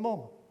yung phone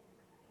mo.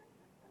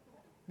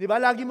 Di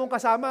ba? Lagi mong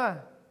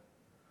kasama.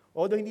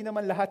 Although hindi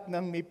naman lahat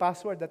ng may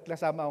password at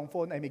kasama ang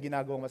phone ay may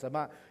ginagawang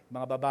masama.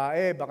 Mga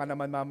babae, baka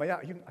naman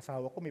mamaya, yung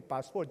asawa ko may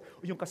password.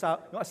 O yung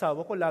asawa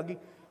ko lagi,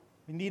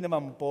 hindi ko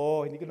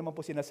naman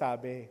po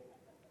sinasabi.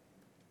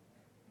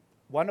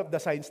 One of the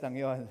signs lang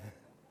yon.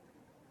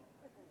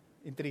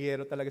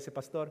 Intrigero talaga si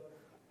pastor.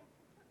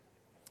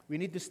 We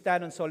need to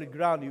stand on solid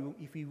ground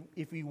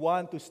if we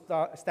want to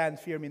stand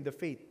firm in the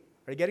faith.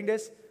 Are you getting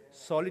this?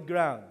 Solid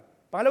ground.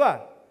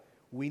 Pangalawa,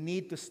 we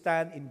need to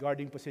stand in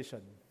guarding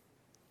position.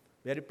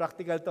 Very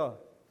practical to.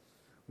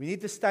 We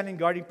need to stand in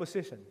guarding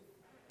position.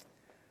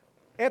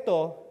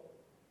 Ito,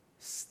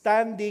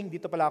 standing,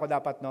 dito pala ako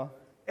dapat, no?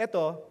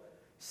 Ito,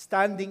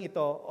 standing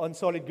ito on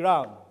solid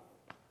ground.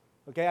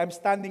 Okay, I'm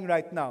standing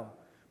right now.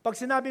 Pag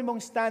sinabi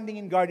mong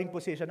standing in guarding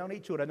position, ano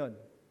itsura nun?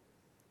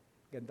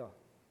 Ganito.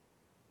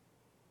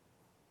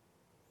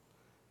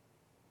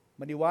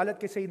 Maniwalat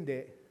kasi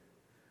hindi,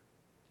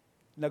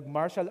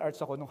 nag-martial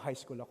arts ako nung high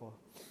school ako.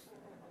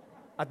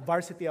 At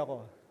varsity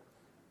ako.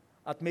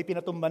 At may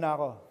pinatumba na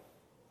ako.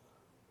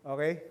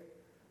 Okay?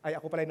 Ay,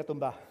 ako pala yung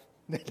natumba.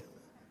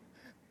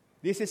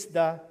 This is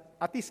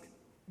at least,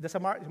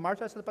 sa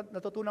martial arts na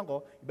natutunan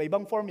ko,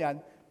 iba-ibang form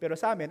yan, pero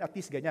sa amin, at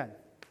least ganyan.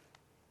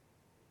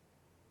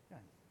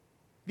 Yan.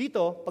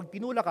 Dito, pag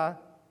pinula ka,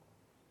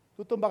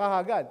 tutumba ka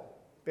agad.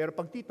 Pero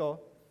pag dito,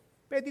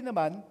 pwede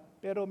naman,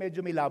 pero medyo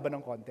may laban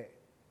ng konti.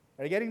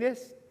 Are you getting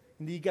this?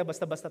 Hindi ka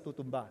basta-basta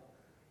tutumba.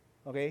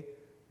 Okay?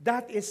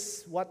 That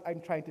is what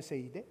I'm trying to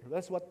say.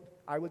 That's what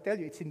I will tell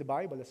you. It's in the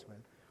Bible as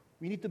well.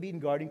 We need to be in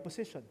guarding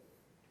position.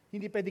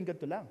 Hindi pwedeng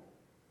ganito lang.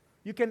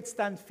 You can't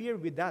stand fear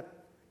with that.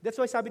 That's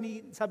why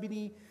sabi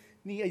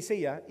ni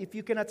Isaiah, if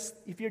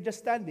you're just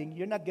standing,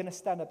 you're not gonna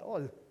stand at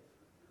all.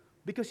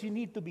 Because you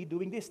need to be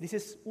doing this. This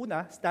is,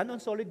 una, stand on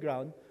solid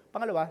ground.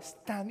 Pangalawa,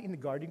 stand in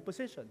guarding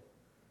position.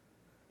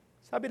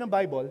 Sabi ng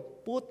Bible,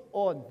 put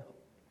on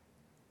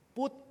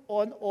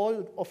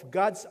all of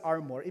God's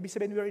armor. Ibig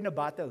sabihin, we are in a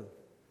battle.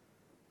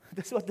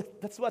 That's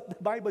what the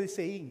Bible is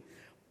saying.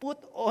 Put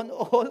on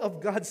all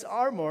of God's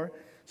armor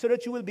so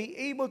that you will be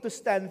able to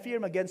stand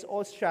firm against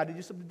all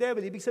strategies of the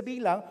devil. Ibig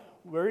sabihin lang,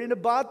 we're in a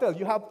battle.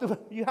 You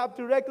have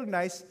to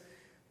recognize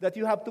that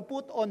you have to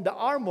put on the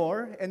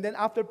armor, and then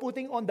after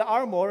putting on the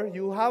armor,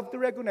 you have to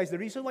recognize the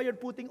reason why you're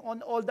putting on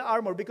all the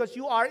armor, because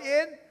you're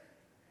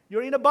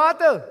in a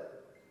battle.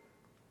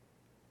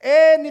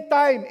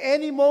 Anytime,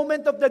 any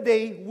moment of the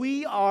day,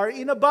 we are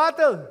in a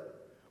battle.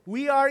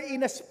 We are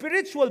in a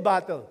spiritual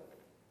battle.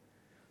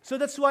 So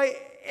that's why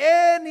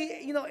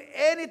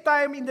any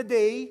time in the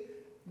day,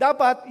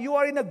 dapat you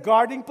are in a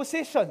guarding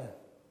position.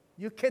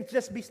 You can't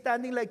just be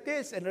standing like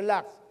this and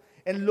relax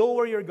and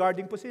lower your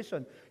guarding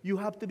position. You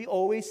have to be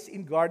always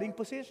in guarding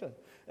position.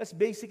 That's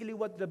basically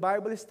what the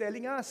Bible is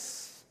telling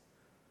us.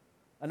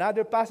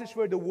 Another passage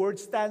where the word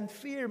stand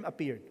firm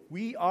appeared.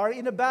 We are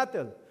in a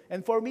battle.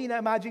 And for me,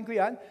 na-imagine ko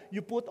yan,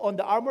 you put on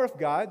the armor of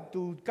God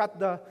to cut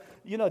the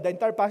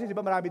entire passage, di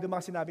ba marami doon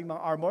mga sinabing mga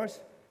armors?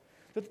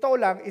 So,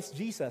 totoo lang, it's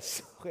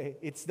Jesus. Okay?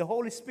 It's the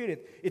Holy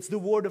Spirit. It's the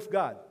Word of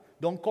God.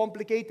 Don't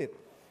complicate it.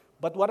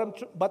 But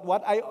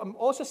what I am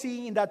also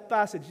seeing in that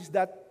passage is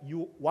that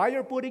why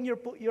you're putting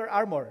your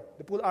armor,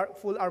 the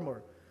full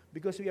armor?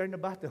 Because we are in a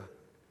battle.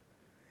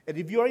 And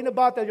if you are in a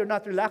battle, you're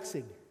not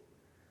relaxing.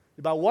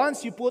 Diba?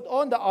 Once you put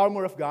on the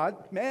armor of God,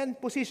 man,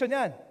 position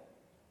yan.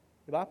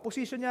 Diba?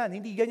 Position yan.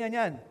 Hindi ganyan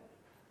yan.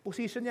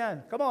 Position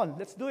yan. Come on,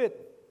 let's do it.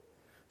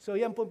 So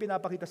yan po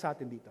pinapakita sa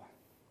atin dito.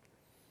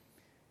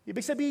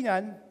 Ibig sabihin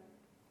yan,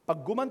 pag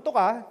gumanto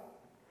ka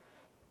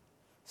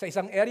sa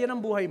isang area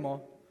ng buhay mo,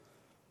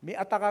 may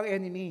attack ang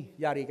enemy,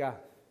 yari ka.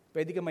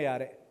 Pwede ka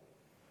mayari.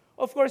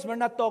 Of course, we're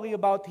not talking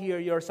about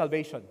here your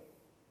salvation.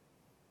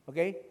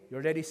 Okay? You're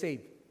already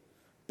saved.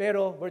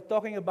 Pero we're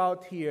talking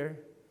about here,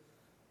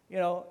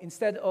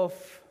 instead of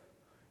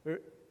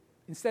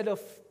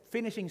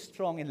finishing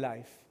strong in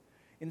life,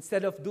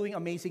 instead of doing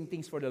amazing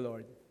things for the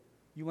Lord,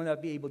 you will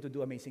not be able to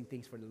do amazing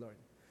things for the Lord.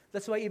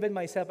 That's why even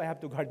myself, I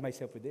have to guard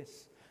myself with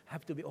this. I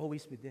have to be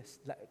always with this.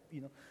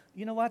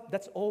 You know what?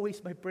 That's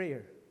always my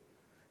prayer.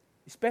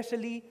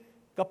 Especially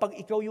kapag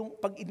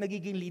pag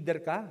nagiging leader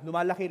ka,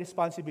 lumalaki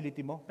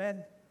responsibility mo.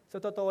 Man, sa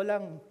totoo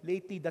lang,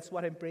 lately, that's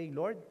what I'm praying,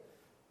 Lord,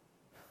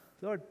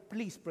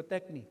 please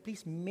protect me.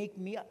 Please make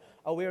me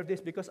aware of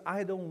this because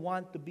I don't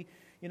want to be,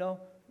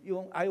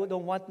 I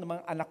don't want na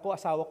mga anak ko,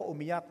 asawa ko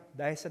umiyak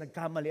dahil sa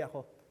nagkamali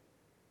ako.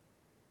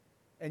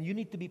 And you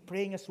need to be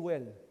praying as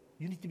well.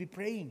 You need to be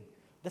praying.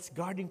 That's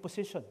guarding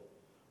position.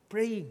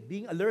 Praying,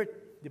 being alert,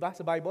 di ba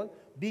sa Bible?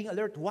 Being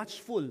alert,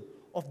 watchful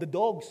of the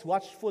dogs,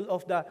 watchful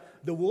of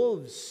the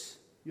wolves.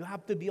 You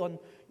have to be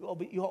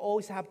you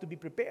always have to be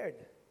prepared.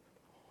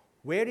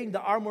 Wearing the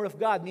armor of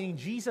God, meaning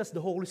Jesus,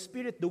 the Holy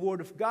Spirit, the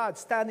Word of God,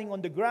 standing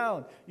on the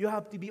ground. You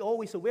have to be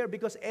always aware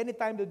because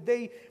anytime of the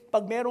day,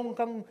 pag meron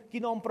kang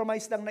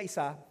kinompromise lang na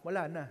isa,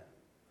 wala na.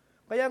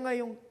 Kaya nga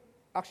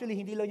actually,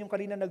 hindi lang yung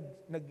kanina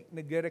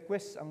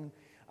nag-request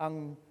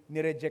ang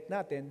nireject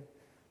natin,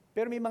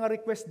 pero may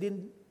mga request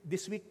din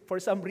this week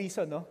for some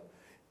reason, no?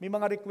 May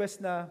mga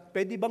request na,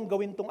 pwede bang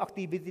gawin tong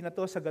activity na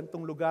to sa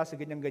gantong lugar, sa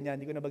ganyan-ganyan,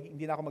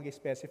 hindi na ako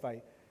mag-specify.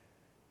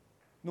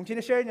 Nung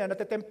sinishare niya,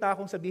 natatempt na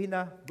akong sabihin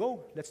na,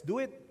 go, let's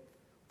do it.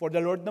 For the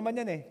Lord naman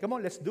yan eh. Come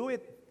on, let's do it.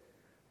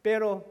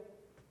 Pero,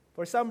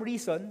 for some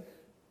reason,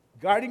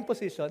 guarding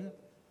position,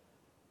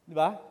 di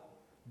ba?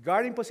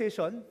 Guarding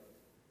position,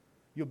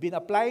 you've been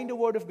applying the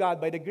Word of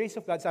God by the grace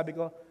of God. Sabi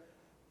ko,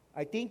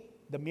 I think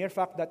the mere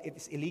fact that it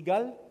is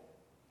illegal,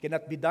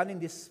 cannot be done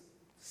in this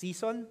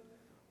season,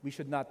 we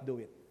should not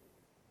do it.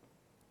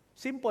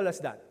 Simple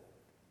as that.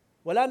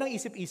 Wala nang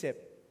isip-isip.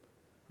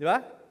 Di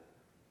ba?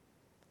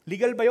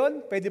 Legal ba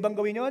yun? Pwede bang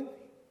gawin yun?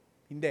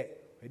 Hindi.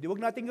 Pwede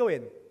wag natin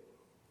gawin.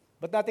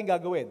 Ba't natin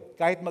gagawin?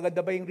 Kahit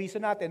maganda ba yung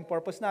reason natin,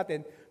 purpose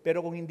natin,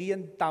 pero kung hindi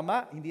yan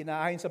tama, hindi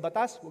naayon sa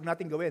batas, wag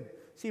natin gawin.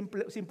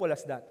 Simple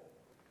as that.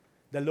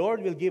 The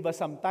Lord will give us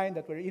some time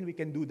that wherein we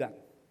can do that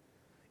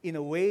in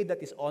a way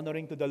that is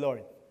honoring to the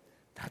Lord.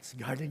 That's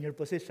guarding your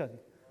position.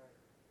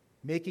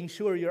 Making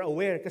sure you're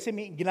aware. Kasi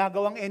may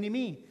ginagawang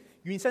enemy.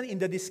 Minsan in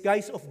the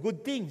disguise of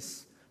good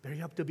things. But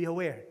you have to be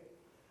aware.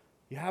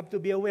 You have to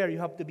be aware. You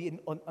have to be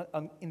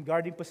in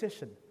guarding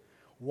position.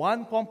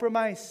 One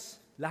compromise.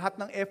 Lahat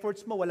ng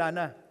efforts mo, wala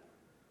na.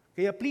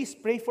 Kaya please,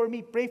 pray for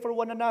me. Pray for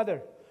one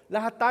another.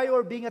 Lahat tayo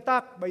are being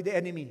attacked by the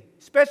enemy.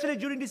 Especially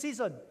during this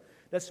season.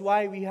 That's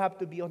why we have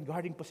to be on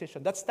guarding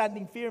position. That's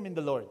standing firm in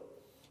the Lord.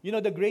 You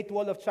know, the Great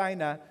Wall of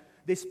China,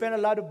 they spent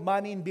a lot of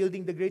money in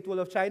building the Great Wall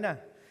of China.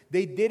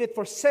 They did it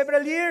for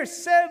several years.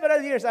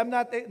 Several years.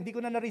 Hindi ko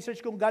na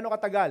na-research kung gaano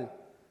katagal.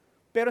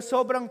 Pero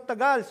sobrang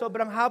tagal,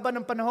 sobrang haba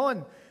ng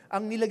panahon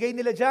ang nilagay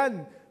nila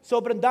dyan.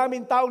 Sobrang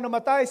daming taong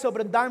namatay,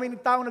 sobrang daming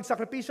taong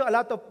nagsakripisyo,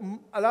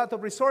 a lot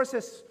of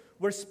resources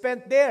were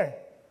spent there.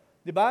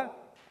 Di ba?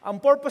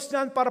 Ang purpose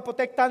niyan para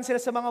protektahan sila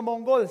sa mga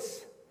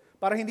Mongols,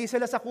 para hindi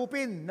sila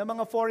sakupin ng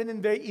mga foreign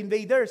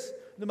invaders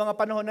noong mga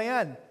panahon na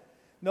yan.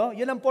 No?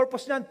 Yan ang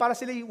purpose niyan, para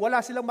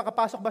wala silang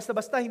makapasok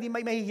basta-basta, hindi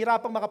may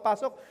mahihirapang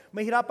makapasok,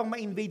 mahihirapang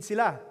ma-invade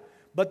sila.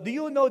 But do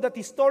you know that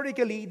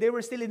historically, they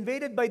were still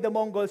invaded by the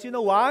Mongols? You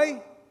know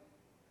why?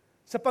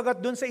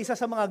 Sapagat doon sa isa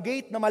sa mga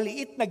gate na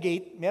maliit na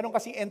gate, meron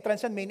kasing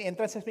entrance yan, main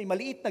entrance, may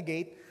maliit na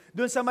gate,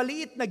 doon sa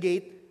maliit na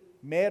gate,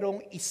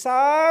 merong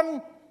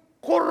isang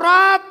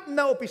corrupt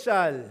na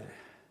opisyal.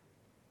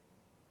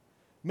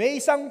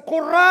 May isang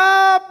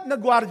corrupt na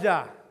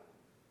gwardiya.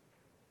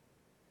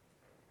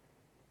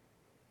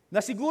 Na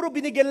siguro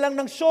binigyan lang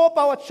ng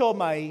siopaw at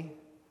siomay,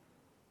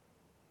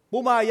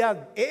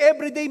 bumayag.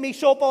 Everyday may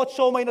siopaw at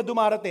siomay na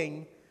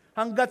dumarating,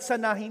 hanggat sa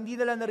hindi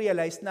nila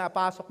na-realize na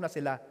pasok na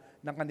sila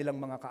ng kanilang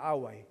mga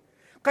kaaway.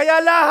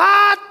 Kaya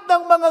lahat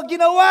ng mga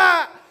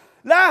ginawa,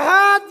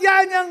 lahat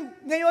yan yung,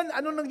 ngayon,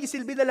 anong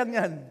nang-isilbi na lang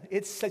yan?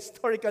 It's a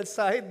historical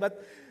side, but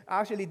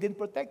actually didn't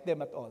protect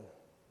them at all.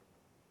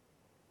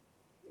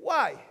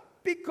 Why?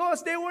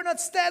 Because they were not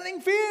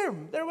standing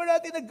firm. They were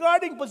not in a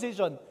guarding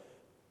position.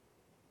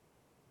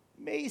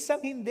 May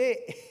isang hindi.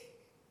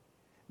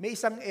 May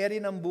isang area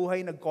ng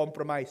buhay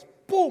nag-compromise.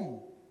 Boom!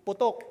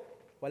 Putok.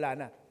 Wala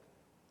na.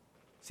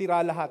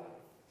 Sira lahat.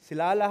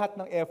 Sila lahat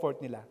ng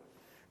effort nila.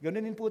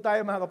 Ganunin po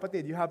tayo mga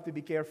kapatid. You have to be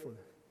careful.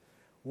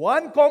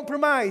 One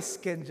compromise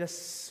can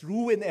just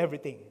ruin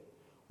everything.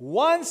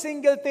 One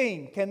single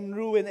thing can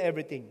ruin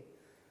everything.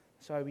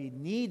 So we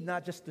need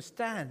not just to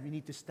stand, we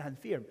need to stand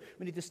firm.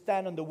 We need to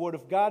stand on the Word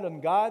of God,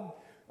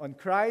 on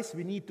Christ.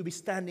 We need to be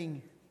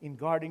standing in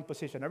guarding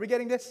position. Are we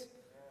getting this?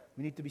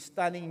 We need to be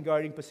standing in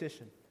guarding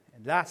position.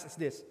 And last is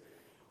this.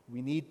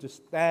 We need to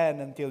stand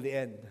until the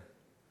end.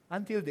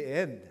 Until the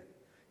end.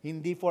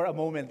 Hindi for a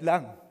moment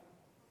lang.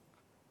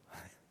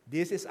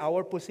 This is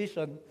our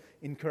position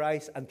in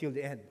Christ until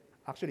the end.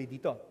 Actually,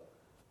 dito.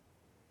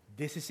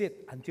 This is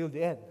it until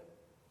the end.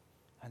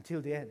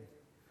 Until the end.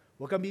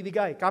 Huwag kang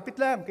bibigay.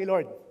 Kapit lang kay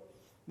Lord.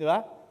 Di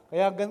ba?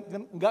 Kaya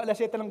alas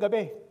 7 ng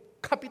gabi.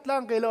 Kapit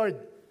lang kay Lord.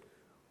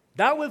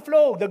 That will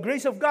flow. The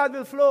grace of God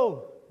will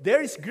flow. There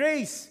is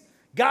grace.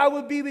 God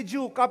will be with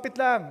you. Kapit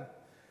lang.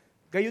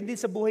 Gayon din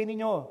sa buhay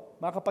ninyo,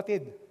 mga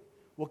kapatid.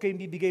 Huwag kayong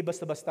bibigay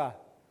basta-basta.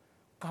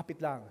 Kapit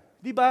lang.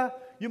 Di ba?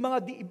 Yung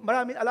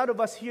a lot of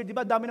us here, di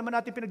ba, dami naman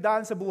natin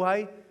pinagdaan sa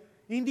buhay.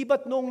 Hindi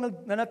ba't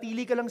noong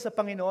nanatili ka lang sa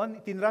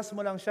Panginoon, tinrust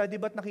mo lang siya, di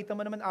ba't nakita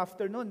mo naman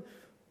after nun,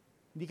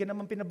 hindi ka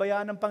naman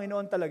pinabayaan ng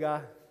Panginoon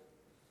talaga.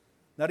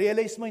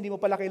 Na-realize mo, hindi mo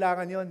pala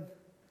kailangan yon.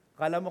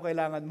 Akala mo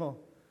kailangan mo.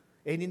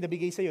 Hindi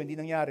nabigay sa'yo, hindi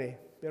nangyari.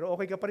 Pero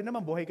okay ka pa rin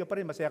naman, buhay ka pa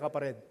rin, masaya ka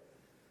pa rin.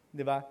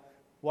 Di ba?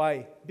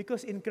 Why?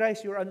 Because in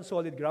Christ, you're on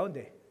solid ground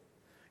eh.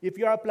 If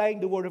you're applying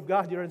the Word of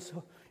God,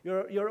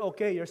 you're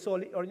okay, you're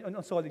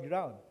on solid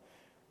ground.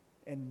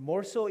 And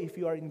more so, if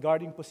you are in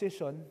guarding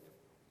position,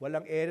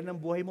 walang area ng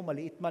buhay mo,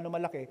 maliit man o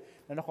malaki,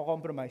 na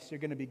nakakompromise,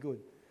 you're gonna be good.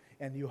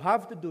 And you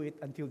have to do it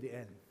until the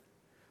end.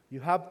 You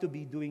have to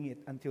be doing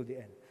it until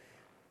the end.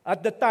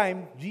 At the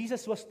time,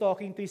 Jesus was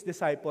talking to His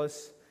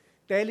disciples,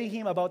 telling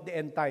Him about the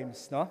end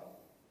times, no?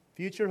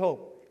 Future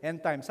hope,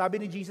 end times.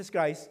 Sabi ni Jesus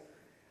Christ,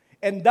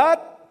 and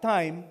that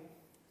time,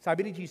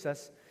 sabi ni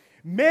Jesus,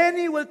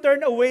 many will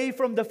turn away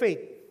from the faith.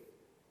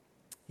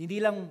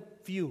 Hindi lang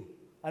few.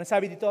 Ano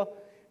sabi dito?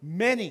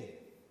 Many.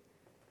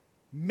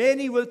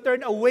 Many will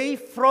turn away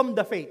from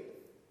the faith.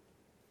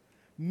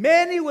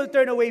 Many will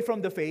turn away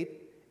from the faith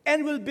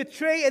and will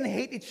betray and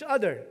hate each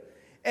other.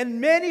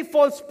 And many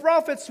false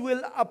prophets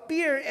will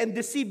appear and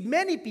deceive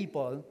many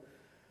people.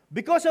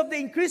 Because of the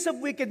increase of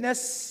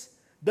wickedness,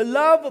 the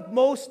love of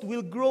most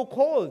will grow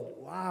cold.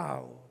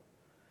 Wow!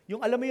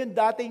 Yung alam mo yung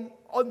dating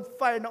on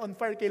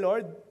fire kay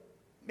Lord?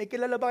 May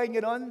kilala ba kayong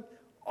gano'n?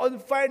 On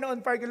fire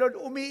kay Lord,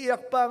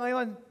 umiiyak pa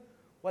ngayon.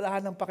 Wala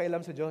nang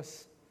pakialam sa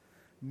Diyos.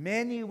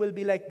 Many will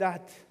be like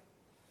that.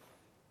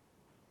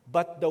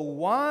 But the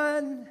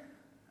one,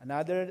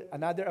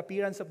 another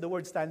appearance of the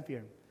word stand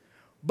firm.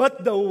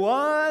 But the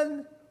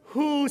one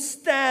who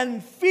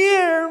stand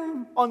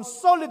firm on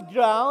solid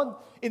ground,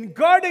 in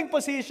guarding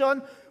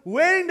position,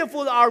 wearing the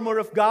full armor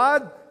of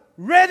God,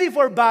 ready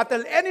for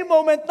battle any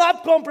moment,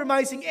 not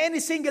compromising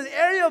any single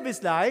area of his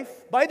life,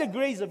 by the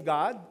grace of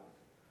God,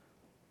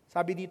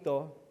 sabi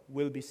dito,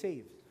 will be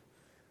saved.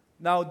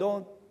 Now,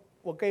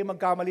 huwag kayong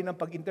magkamali ng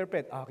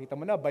pag-interpret. Kita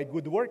mo na, by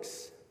good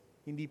works.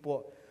 Hindi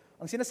po.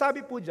 Ang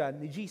sinasabi po dyan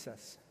ni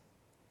Jesus,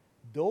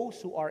 those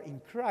who are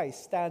in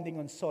Christ,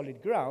 standing on solid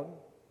ground,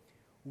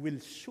 will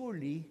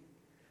be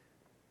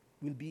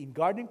in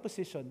guarding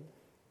position,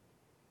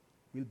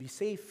 will be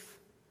safe,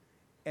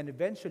 and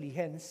eventually,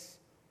 hence,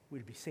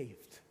 will be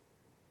saved.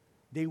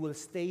 They will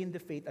stay in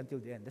the faith until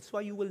the end. That's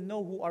why you will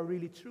know who are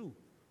really true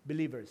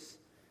believers.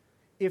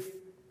 If,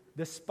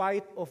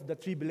 despite of the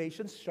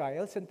tribulations,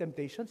 trials, and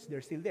temptations,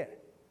 they're still there.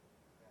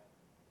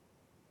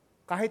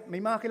 Kahit may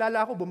mga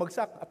kilala ako,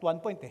 bumagsak at one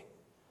point eh.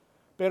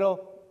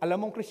 Pero, alam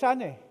mong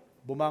Kristyano eh,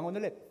 bumangon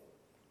ulit.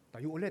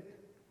 Tayo ulit.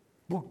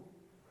 Bug.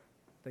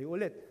 Tayo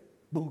ulit.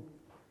 Bug.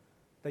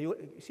 Tayo.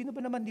 Sino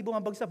ba naman di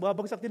bumabagsak?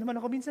 Bumabagsak din naman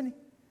ako minsan eh.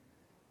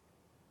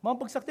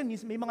 Bumabagsak din.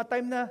 May mga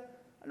time na,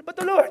 ano ba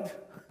to Lord?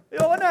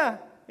 Ayoko na.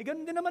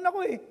 Ganun din naman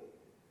ako eh.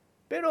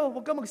 Pero,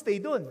 huwag ka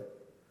magstay doon.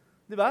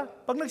 Di ba?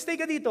 Pag nagstay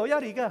ka dito,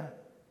 yari ka.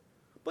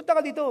 Punta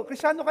ka dito,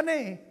 Kristyano ka na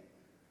eh.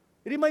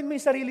 I-remind mo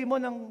yung sarili mo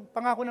ng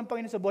pangako ng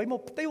Panginoon sa buhay mo,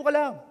 tayo ka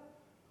lang.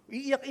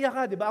 Iiyak-iyak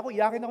ka, di ba?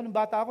 Iyakin ako ng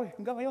bata ako eh,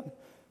 hanggang ngayon.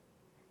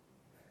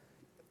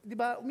 Di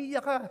ba?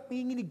 Umiiyak ka,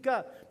 nanginginig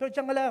ka, pero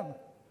tiyan ka lang.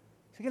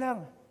 Sige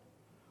lang.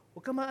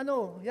 Huwag ka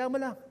iyak mo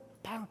lang.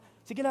 Pang,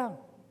 sige lang.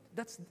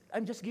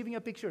 I'm just giving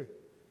a picture.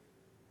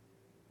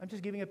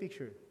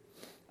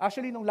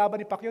 Actually, nung laban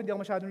ni Pacquiao, hindi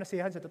ako masyadong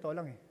nasiyahan, sa totoo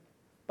lang eh.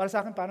 Para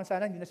sa akin, parang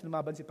sana hindi na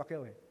lumaban si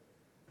Pacquiao eh.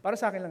 Para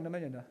sa akin lang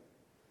naman yun ha.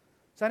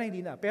 Sana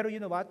hindi na. Pero you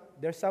know what?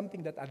 There's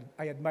something that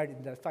I admired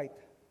in that fight.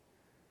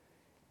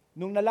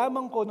 Nung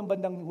nalaman ko nung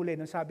bandang huli,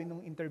 nung sabi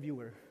nung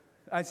interviewer,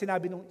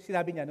 sinabi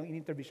niya nung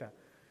in-interview siya,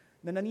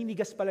 na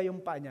naninigas pala yung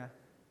paa niya.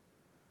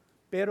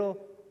 Pero,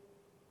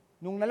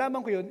 nung nalaman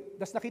ko yun,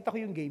 tas nakita ko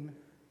yung game,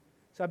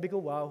 sabi ko,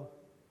 wow,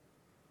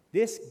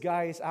 this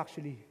guy is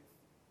actually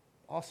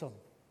awesome.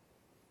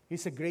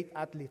 He's a great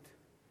athlete.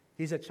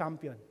 He's a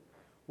champion.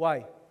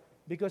 Why?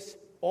 Because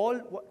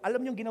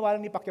alam niyo yung ginawa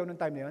lang ni Pacquiao nung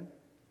time na yun?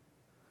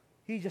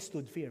 He just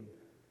stood firm.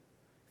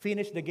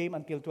 Finished the game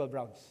until 12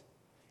 rounds.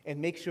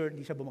 And make sure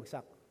hindi siya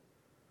bumagsak.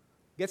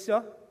 Gets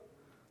nyo?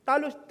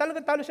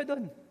 Talagang talo siya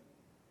doon.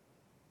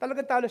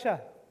 Talagang talo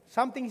siya.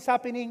 Something is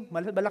happening,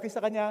 malaki sa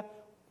kanya,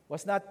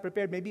 was not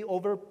prepared, maybe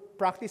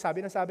over-practice,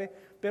 sabi.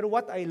 Pero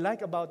what I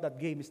like about that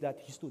game is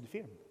that he stood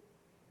firm.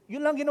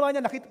 Yun lang ginawa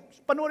niya,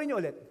 panoorin niyo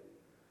ulit.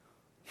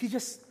 He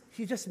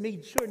just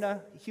made sure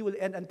na he will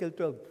end until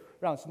 12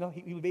 rounds. No?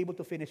 He will be able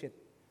to finish it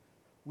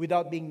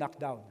without being knocked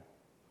down.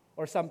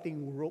 Or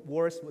something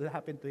worse will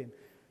happen to him.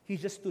 He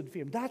just stood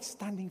firm. That's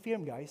standing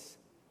firm, guys.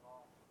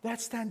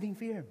 That's standing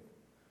firm.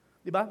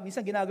 Diba?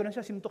 Minsan ginaganon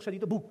siya, sinuntok siya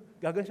dito, boom!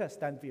 Gaganon siya,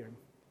 stand firm.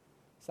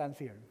 Stand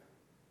firm.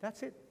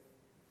 That's it.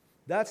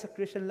 That's a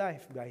Christian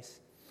life, guys.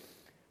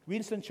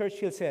 Winston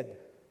Churchill said,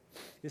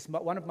 this is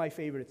one of my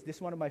favorites. This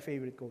is one of my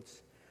favorite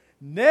quotes.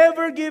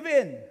 Never give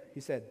in,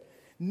 he said.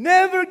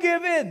 Never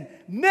give in.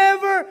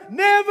 Never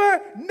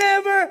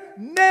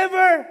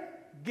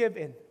give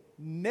in.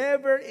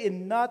 Never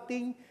in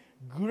nothing,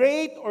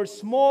 great or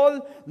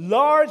small,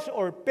 large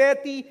or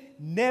petty,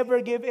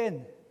 never give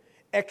in.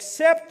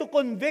 Except to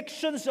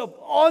convictions of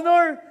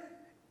honor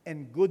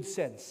and good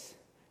sense.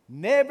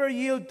 Never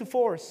yield to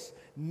force.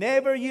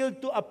 Never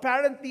yield to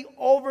apparently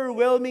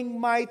overwhelming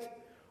might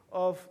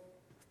of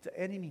the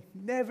enemy.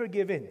 Never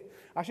give in.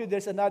 Actually,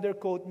 there's another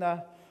quote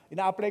na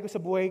ina-apply ko sa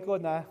buhay ko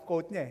na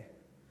quote niya eh.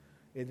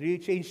 It really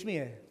changed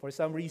me for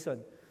some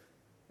reason.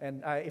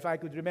 And if I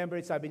could remember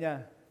it, sabi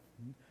niya,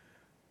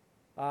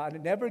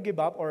 never give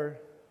up or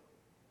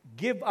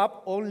give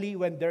up only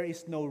when there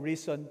is no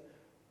reason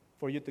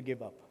for you to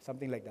give up.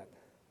 Something like that.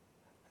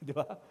 Di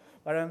ba?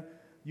 Parang,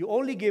 you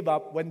only give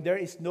up when there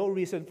is no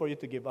reason for you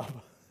to give up.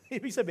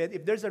 Ibig sabihin,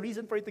 if there's a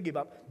reason for you to give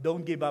up,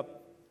 don't give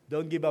up.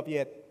 Don't give up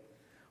yet.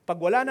 Pag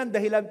wala nang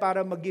dahilan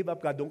para mag-give up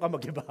ka, doon ka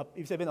mag-give up.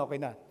 Ibig sabihin, okay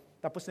na.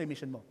 Tapos na yung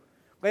mission mo.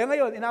 Kaya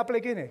ngayon, ina-apply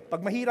ko yun eh. Pag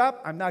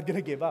mahirap, I'm not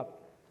gonna give up.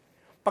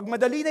 Pag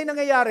madali na yung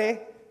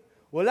nangyayari,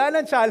 wala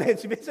nang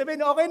challenge. Ibig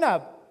sabihin, okay na.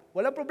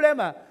 Walang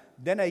problema.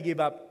 Then I give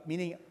up.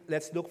 Meaning,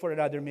 let's look for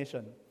another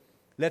mission.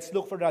 Let's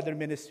look for another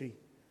ministry.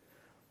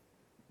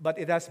 But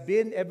it has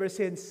been ever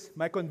since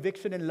my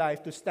conviction in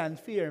life to stand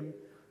firm,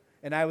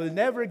 and I will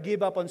never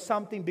give up on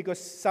something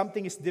because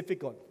something is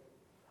difficult.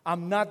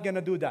 I'm not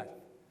gonna do that.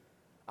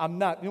 I'm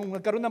not. Yung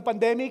nagkaroon ng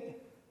pandemic,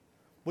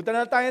 punta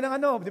na tayo ng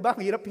di ba?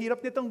 Hirap-hirap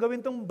nitong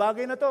gawin tong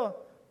bagay na to.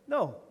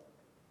 No.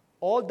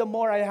 All the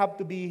more I have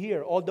to be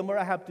here. All the more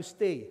I have to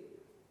stay.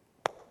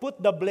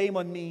 Put the blame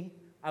on me.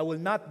 I will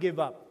not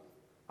give up.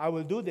 I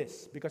will do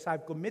this because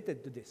I've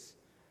committed to this.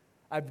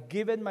 I've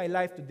given my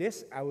life to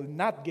this. I will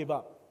not give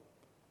up.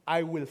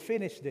 I will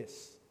finish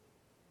this.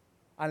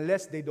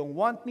 Unless they don't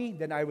want me,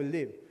 then I will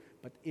live.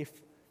 But if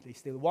they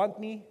still want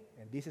me,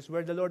 and this is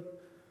where the Lord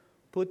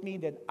put me,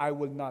 then I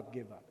will not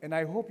give up. And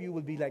I hope you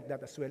will be like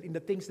that as well in the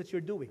things that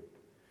you're doing,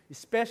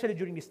 especially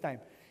during this time.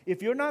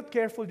 If you're not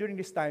careful during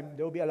this time,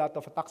 there will be a lot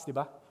of attacks, di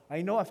ba?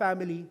 I know a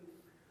family,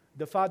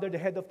 the father, the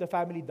head of the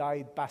family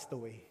died, passed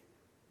away.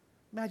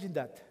 Imagine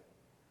that.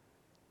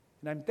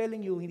 And I'm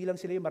telling you, hindi lang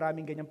sila yung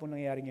maraming ganyan pong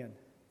nangyayari ngayon.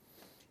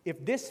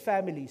 If these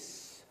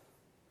families,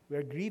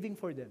 we're grieving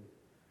for them,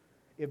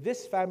 if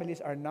these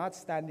families are not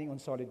standing on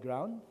solid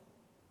ground,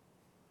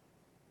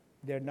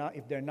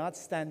 if they're not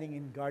standing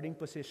in guarding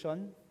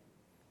position,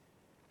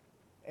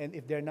 and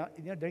if they're not,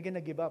 they're going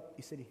to give up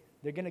easily.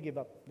 They're going to give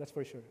up, that's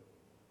for sure.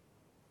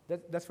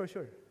 That's for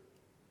sure.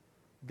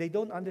 They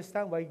don't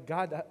understand why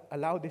God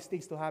allowed these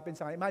things to happen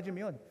sa kanila. Imagine mo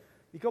yun.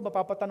 Ikaw,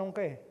 mapapatanong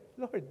ka eh,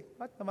 Lord,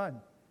 what naman?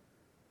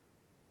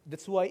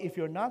 That's why if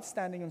you're not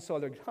standing on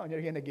solid ground,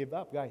 you're going to give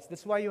up, guys.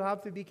 That's why you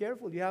have to be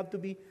careful. You have to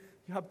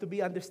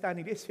be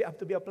understanding this. You have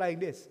to be applying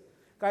this.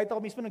 Kahit ako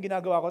mismo nang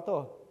ginagawa ko to,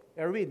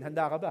 Erwin,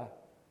 handa ka ba?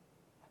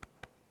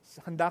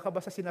 Handa ka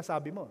ba sa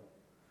sinasabi mo?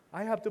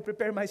 I have to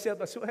prepare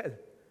myself as well.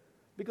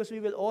 Because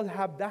we will all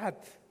have that.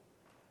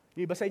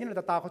 Yung iba sa inyo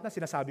natatakot na,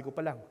 sinasabi ko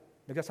pa lang.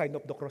 Nagsa-sign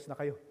of the cross na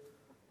kayo.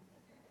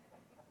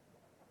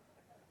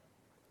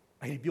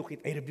 I rebuke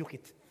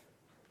it.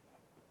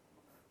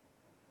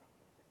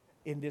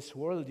 In this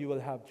world, you will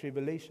have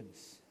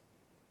tribulations.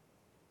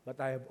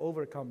 But I have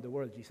overcome the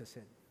world, Jesus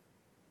said.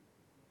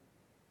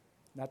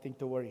 Nothing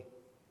to worry.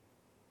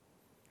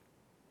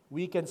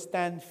 We can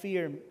stand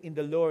firm in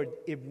the Lord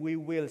if we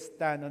will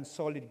stand on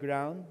solid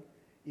ground,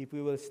 if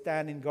we will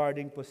stand in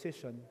guarding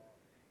position,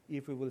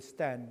 if we will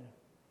stand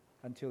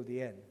until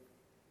the end.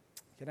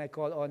 Can I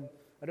call on,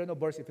 I don't know,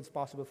 Boris, if it's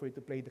possible for you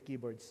to play the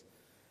keyboards.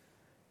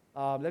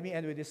 Let me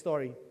end with this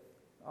story.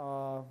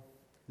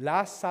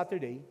 Last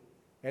Saturday,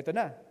 eto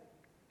na,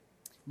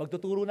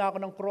 magtuturo na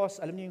ako ng cross.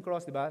 Alam niyo yung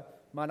cross, di ba?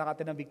 Mga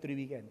nakatid ng Victory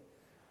Weekend.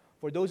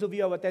 For those of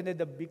you who have attended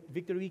the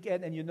Victory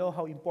Weekend and you know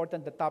how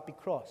important the topic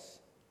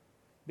cross.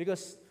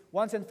 Because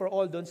once and for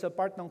all, doon sa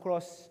part ng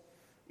cross,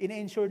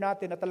 ina-ensure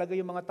natin na talaga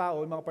yung mga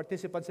tao, yung mga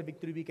participants sa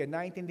Victory Weekend,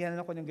 naiintindihan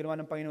na kung yung ginawa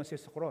ng Panginoon sa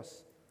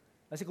cross.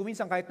 Kasi kung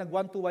minsan, kahit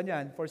nag-1-2-1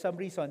 yan, for some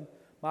reason,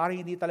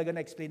 maaaring hindi talaga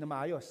na-explain na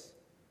maayos.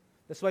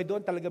 That's why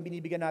doon talaga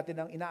binibigyan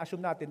natin ng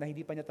ina-assume natin na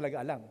hindi pa niya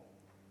talaga alam.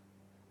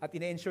 At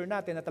ina-ensure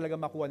natin na talaga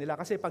makuha nila.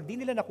 Kasi pag di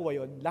nila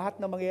nakuha yon,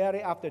 lahat ng mangyayari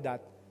after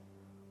that,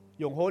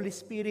 yung Holy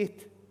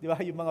Spirit, di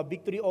ba, yung mga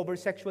victory over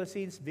sexual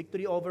sins,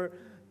 victory over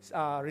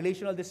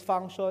relational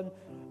dysfunction,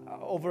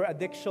 over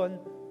addiction,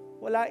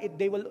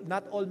 they will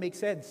not all make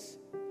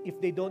sense if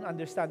they don't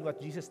understand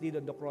what Jesus did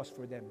on the cross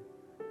for them.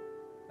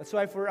 That's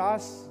why for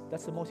us,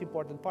 that's the most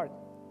important part.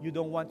 You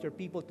don't want your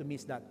people to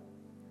miss that.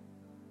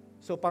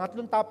 So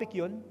pangatlong topic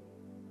yun.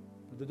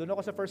 Doon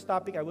ako sa first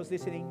topic, I was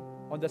listening.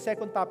 On the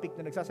second topic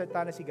na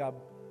nagsasalita na si Gab,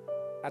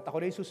 at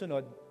ako na yung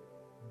susunod,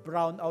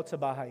 brown out sa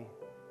bahay.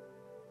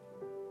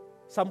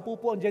 10 po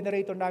ang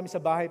generator namin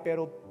sa bahay,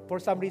 pero for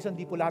some reason,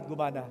 di po lahat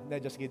gumana. No,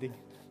 just kidding.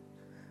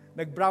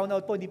 Nag-brown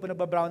out po, hindi po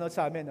nagba-brown out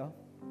sa amin, no?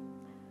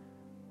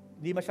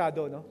 Hindi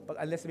masyado, no?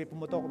 Unless may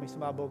pumutok, may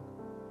sumabog.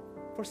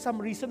 For some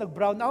reason,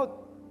 nag-brown out.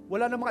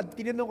 Wala namang,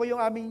 tinanong ko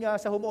yung aming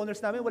sa homeowners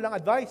namin, walang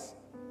advice.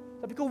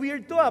 Sabi ko,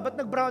 weird to but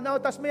nag-brown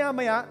out, tapos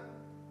maya-maya,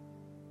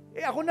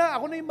 ako na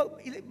yung,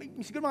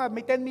 siguro may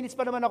 10 minutes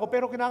pa naman ako,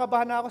 pero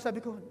kinakabahan na ako, sabi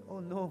ko, oh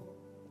no,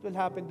 what will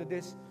happen to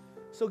this?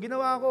 So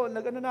ginawa ko,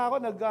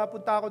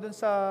 nagpunta ako dun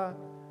sa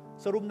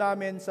room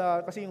namin,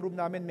 kasi yung room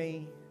namin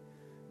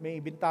may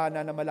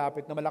bintana na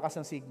malapit, na malakas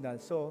ang signal.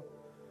 So,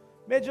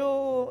 medyo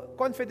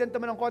confident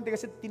naman ng konti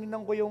kasi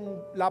tinignan ko yung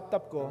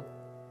laptop ko,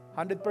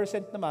 100%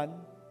 naman,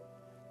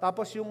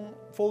 tapos yung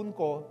phone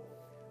ko,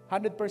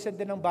 100%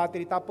 din ng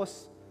battery,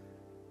 tapos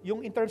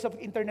yung in terms of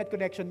internet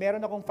connection,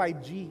 meron akong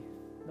 5G.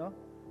 No?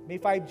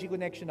 May 5G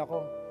connection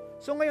ako.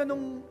 So ngayon,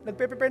 nung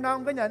nagpe-prepare na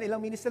akong ganyan,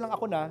 ilang minutes na lang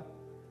ako na,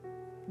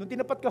 nung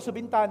tinapat ko sa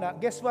bintana,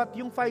 guess what?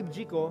 Yung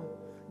 5G ko,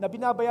 na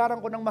binabayaran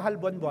ko ng mahal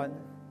buwan-buwan,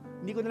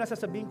 hindi ko na lang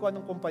sasabihin ko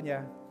anong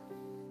kumpanya,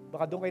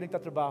 baka doon kayo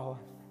nagtatrabaho.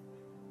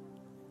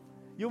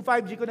 Yung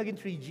 5G ko naging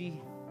 3G.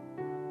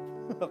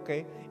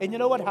 Okay? And you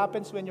know what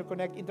happens when your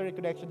internet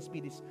connection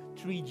speed is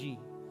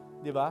 3G?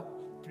 Di ba?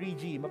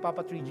 3G,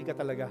 mapapa 3G ka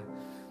talaga.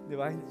 Di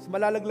ba?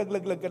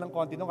 Malalaglag-laglag ka ng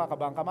konti nung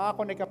kakabahan ka.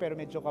 Makakonect ka pero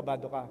medyo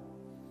kabado ka.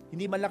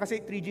 Hindi man lang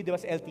kasi 3G, di ba,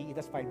 sa LTE,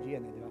 tas 5G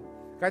yan, di ba?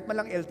 Kahit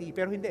man lang LTE,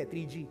 pero hindi,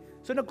 3G.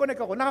 So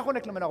nag-connect ako,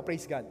 nakakonect naman ako,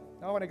 praise God.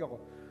 Nakakonect ako.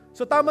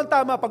 So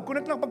tamang-tama,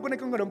 pag-connect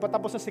ko gano'n,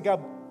 patapos sa sigab,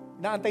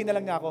 naantay na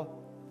lang niya ako.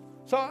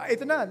 So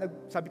ito na,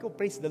 sabi ko,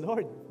 praise the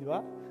Lord, di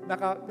ba?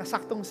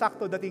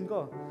 Nasaktong-sakto dating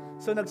ko.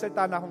 So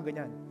nagsalita na akong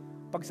ganyan.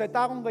 Pag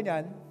salita akong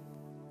ganyan,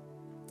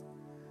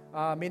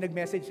 may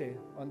nag-message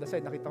on the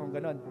side, nakita kong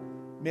gano'n.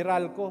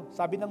 Meralco,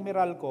 sabi ng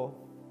Meralco,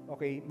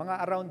 okay, mga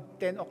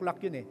around 10 o'clock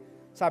yun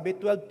Sabi,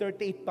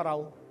 12:38 pa raw,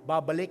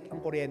 babalik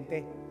ang kuryente.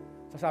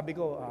 So sabi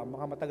ko,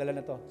 mga matagalan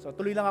na to. So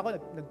tuloy lang ako,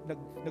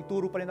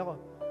 nagturo pa rin ako.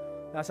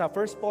 Nasa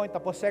first point,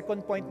 tapos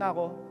second point na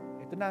ako.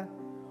 Ito na,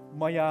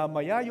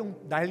 maya-maya,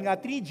 dahil nga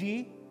 3G,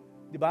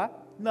 di ba?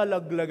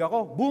 Nalaglag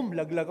ako. Boom,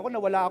 laglag ako,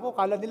 nawala ako.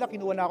 Kala nila,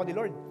 kinuha na ako ni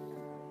Lord.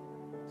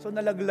 So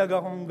nalaglag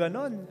akong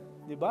ganon.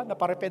 Di ba?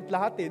 Naparepent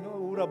lahat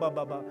no? Ura,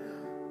 bababa.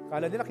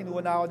 Kala nila,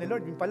 kinuha na ako ni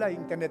Lord. Yung pala,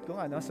 yung internet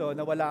ko nga. No? So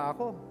nawala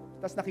ako.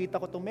 Tapos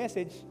nakita ko itong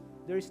message.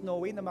 There is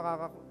no way na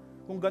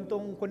kung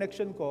gantong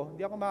connection ko,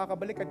 hindi ako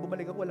makakabalik. Kahit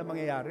bumalik ako, walang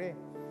mangyayari.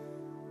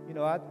 You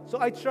know what? So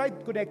I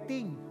tried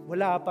connecting.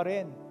 Wala pa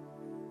rin.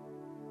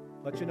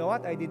 But you know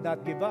what? I did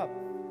not give up.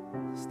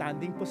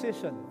 Standing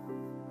position.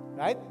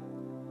 Right?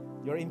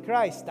 You're in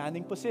Christ.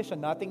 Standing position.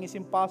 Nothing is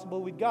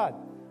impossible with God.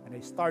 And I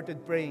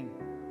started praying.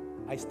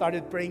 I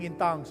started praying in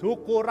tongues. While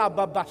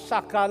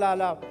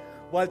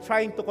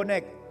trying to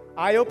connect.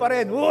 Ayaw pa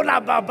rin.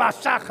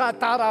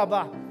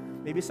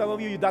 Maybe some of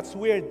you, that's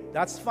weird.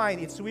 That's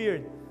fine. It's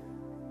weird.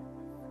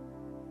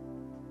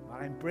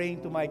 I'm praying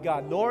to my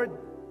God, Lord,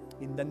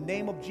 in the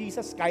name of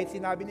Jesus, kahit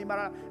sinabi ni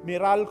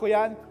Meralco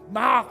yan,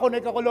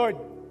 makakonect ako, Lord.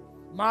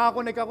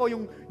 Makakonect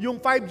ako. Yung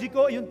 5G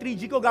ko, yung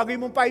 3G ko,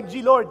 gagawin mong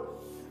 5G, Lord.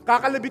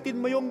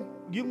 Kakalabitin mo yung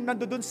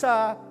nandoon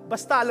sa,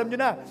 basta alam nyo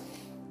na,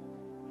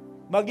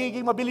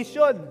 magiging mabilis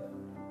yun.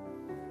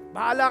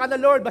 Bahala ka na,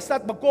 Lord,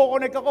 basta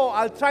magko-connect ako,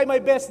 I'll try my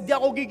best, hindi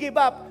ako give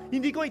up.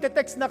 Hindi ko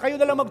ite-text na kayo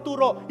na lang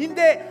magturo.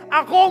 Hindi,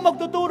 ako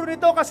magtuturo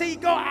nito kasi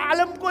ikaw,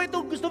 alam ko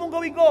ito gusto mong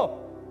gawin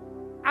ko.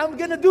 I'm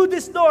gonna do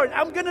this, Lord.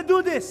 I'm gonna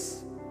do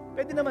this.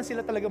 Pwede naman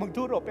sila talaga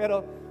magturo,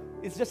 pero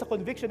it's just a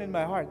conviction in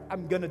my heart.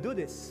 I'm gonna do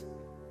this.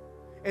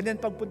 And then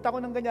pagpunta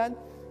ko ng ganyan,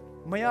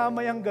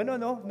 maya-mayang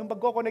gano'n, no? Nung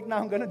pagko-connect na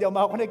akong gano'n, di ako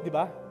makakonect, di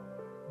ba?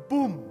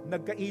 Boom!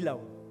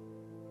 Nagka-ilaw.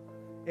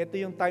 Ito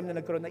yung time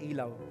na nagkaroon ng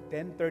ilaw.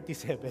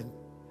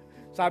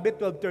 10:37. Sabi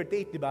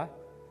 12:38, di ba?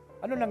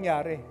 Ano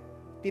nangyari?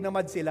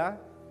 Tinamad sila?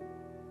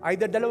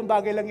 Either dalawang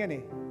bagay lang yan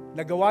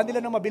Nagawa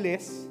nila ng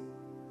mabilis,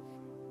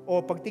 o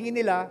pagtingin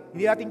nila,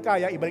 hindi natin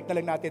kaya, ibalik na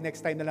lang natin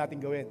next time na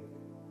natin gawin.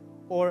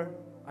 Or,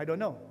 I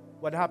don't know,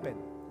 what happened?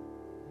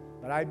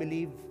 But I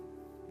believe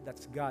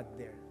that's God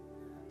there.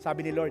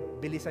 Sabi ni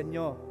Lord, bilisan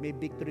nyo, may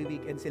victory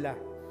weekend sila.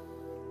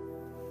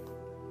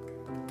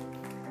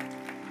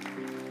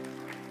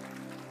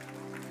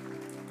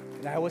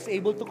 And I was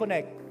able to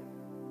connect.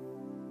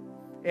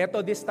 Eto,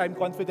 this time,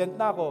 confident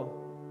na ako.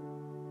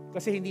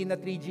 Kasi hindi na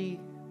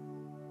 3G,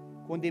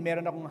 kundi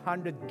meron akong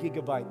 100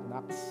 gigabyte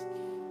max.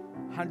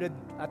 100,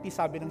 at least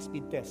sabi ng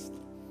speed test.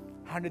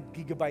 100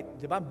 gigabyte,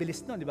 di ba?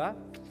 Bilis nun, di ba?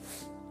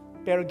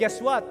 Pero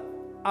guess what?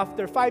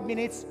 After 5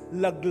 minutes,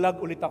 laglag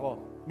ulit ako.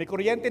 May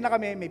kuryente na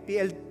kami, may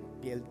PL.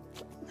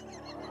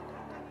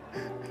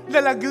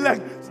 Nalaglag.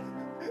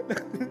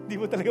 Di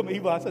mo talaga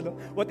maiwasan, no?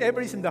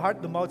 Whatever is in the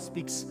heart, the mouth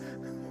speaks.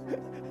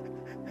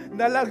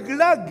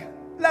 Nalaglag.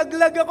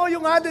 Laglag ako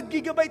yung 100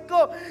 gigabyte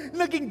ko.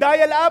 Naging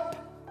dial-up.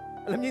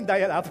 Alam niyo yung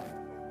dial-up?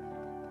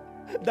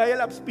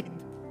 Dial-up speed.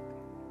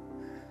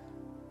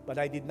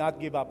 But I did not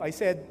give up. I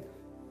said,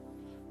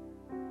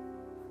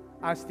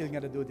 I'm still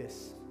gonna do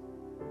this.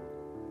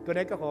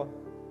 Connect ako.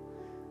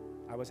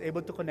 I was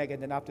able to connect,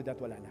 and then after that,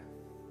 wala na.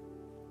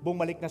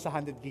 Bumalik na sa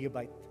 100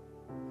 gigabyte.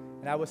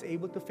 And I was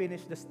able to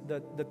finish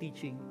the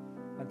teaching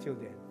until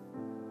then.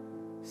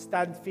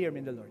 Stand firm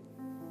in the Lord.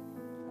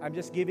 I'm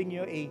just giving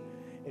you a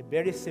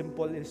very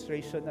simple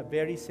illustration, a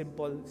very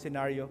simple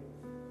scenario.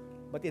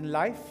 But in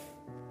life,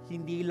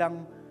 hindi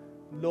lang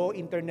low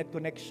internet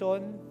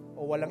connection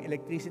o walang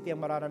electricity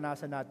ang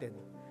mararanasan natin.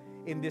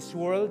 In this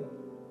world,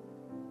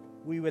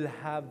 we will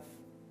have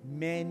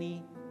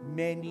many,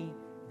 many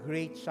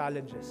great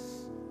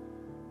challenges.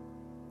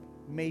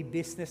 May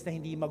business na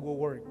hindi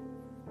mag-work.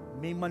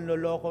 May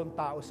manlolokong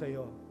tao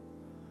sa'yo.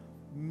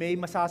 May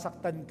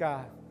masasaktan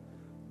ka.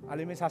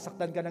 Alam mo,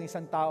 sasaktan ka ng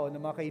isang tao, ng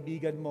mga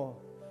kaibigan mo.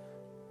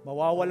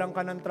 Mawawalan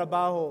ka ng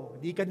trabaho.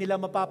 Di ka nila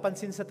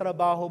mapapansin sa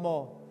trabaho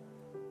mo.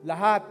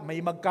 Lahat,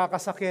 may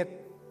magkakasakit.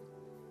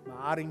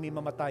 Maaring may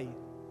mamatay.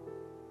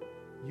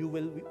 We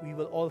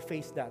will all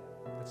face that.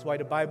 That's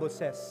why the Bible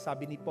says,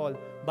 sabi ni Paul,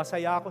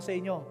 basaya ako sa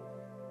inyo.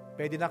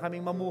 Pwede na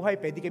kaming mamuhay,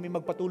 pwede kaming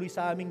magpatuloy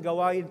sa aming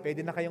gawain,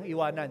 pwede na kayong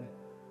iwanan.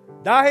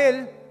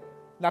 Dahil,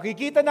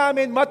 nakikita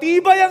namin,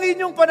 matibay ang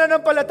inyong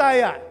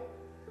pananampalataya.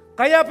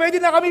 Kaya pwede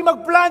na kaming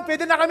mag-plant,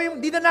 pwede na kaming,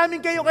 di na namin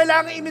kayo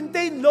kailangan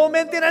i-maintain, low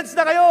maintenance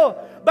na kayo.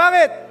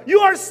 Bakit? You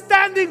are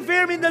standing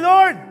firm in the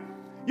Lord.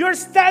 You're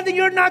standing,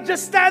 you're not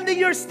just standing,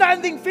 you're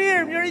standing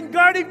firm. You're in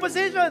guarding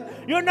position.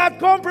 You're not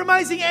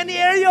compromising any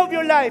area of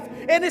your life.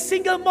 Any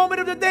single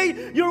moment of the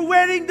day, you're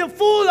wearing the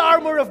full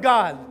armor of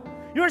God.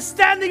 You're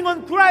standing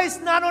on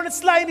Christ, not on a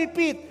slimy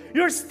pit.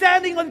 You're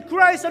standing on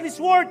Christ, on His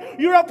Word.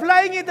 You're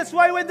applying it. That's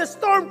why when the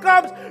storm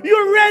comes,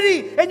 you're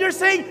ready. And you're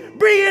saying,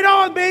 bring it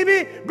on,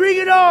 baby. Bring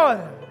it on.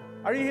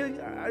 Are you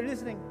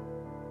listening?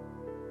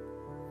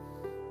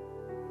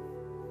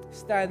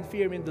 Stand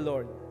firm in the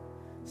Lord.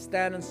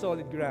 Stand on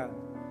solid ground.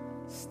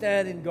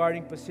 Stand in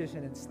guarding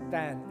position and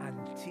stand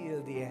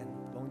until the end.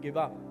 Don't give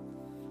up.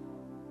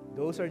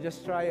 Those are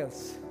just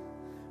trials.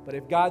 But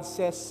if God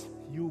says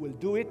you will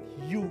do it,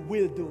 you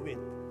will do it.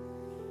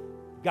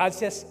 God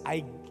says,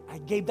 I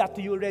gave that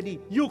to you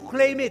already. You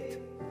claim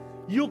it.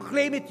 You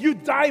claim it. You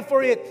die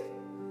for it.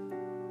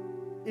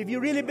 If you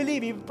really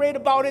believe, if you prayed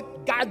about it,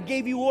 God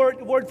gave you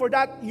word for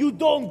that, you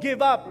don't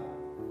give up.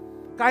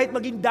 Kahit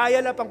maging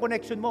dial up ang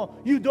connection mo,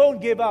 you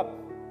don't give up.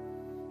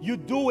 You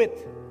do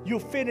it. You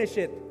finish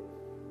it.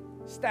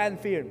 Stand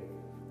firm.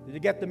 Did you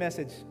get the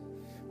message?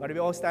 Why don't we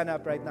all stand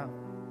up right now?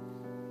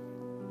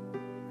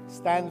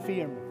 Stand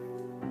firm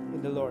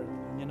in the Lord.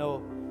 You know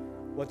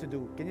what to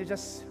do. Can you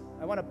just,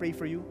 I want to pray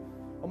for you.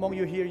 Among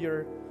you here,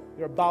 you're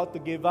about to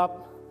give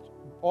up.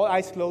 All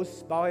eyes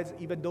closed, bow heads,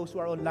 even those who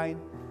are online.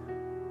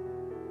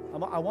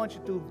 I want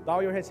you to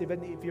bow your heads,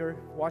 even if you're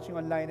watching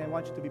online. I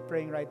want you to be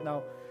praying right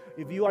now.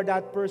 If you are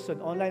that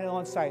person, online and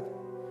on-site,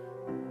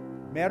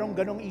 merong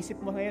ganong isip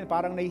mo ngayon,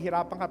 parang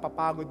nahihirapan ka,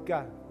 papagod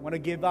ka, want to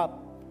give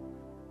up.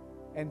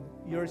 And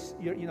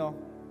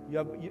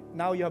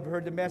now you have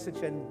heard the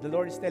message and the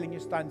Lord is telling you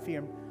stand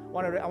firm.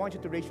 I want you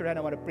to raise your hand.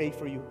 I want to pray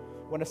for you.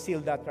 I want to seal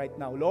that right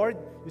now. Lord,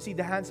 you see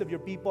the hands of your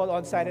people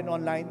on-site and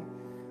online.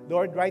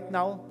 Lord, right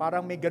now,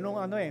 parang may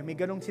ganong may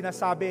ganong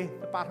sinasabi,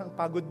 parang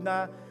pagod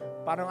na,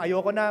 parang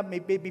ayoko na, may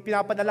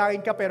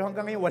pinapanalangin ka, pero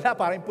hanggang ngayon wala,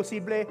 parang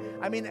imposible.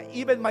 I mean,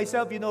 even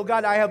myself,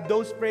 God, I have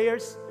those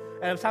prayers.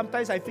 And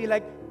sometimes I feel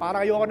like,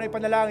 parang ayoko na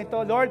ipanalangin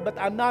to, Lord, but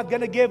I'm not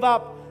gonna give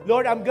up.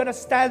 Lord, I'm gonna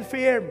stand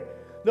firm.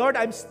 Lord,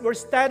 we're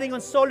standing on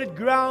solid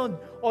ground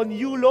on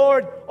you,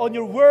 Lord, on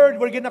your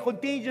word. We're gonna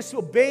continue just to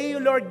obey you,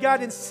 Lord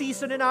God, in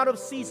season and out of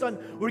season.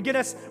 We're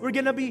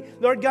gonna be,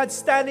 Lord God,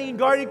 standing in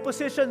guarding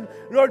position,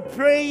 Lord,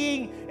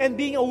 praying and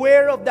being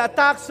aware of the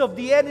attacks of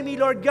the enemy,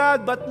 Lord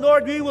God. But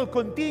Lord, we will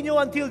continue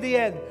until the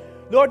end.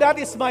 Lord, that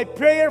is my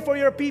prayer for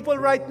your people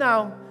right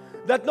now.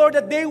 That, Lord,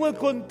 that they will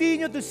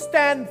continue to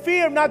stand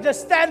firm, not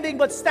just standing,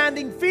 but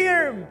standing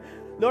firm.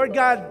 Lord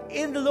God,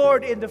 in the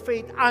Lord, in the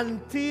faith,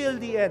 until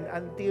the end,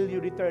 until you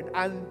return,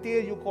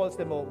 until you call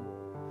them home.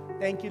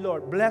 Thank you,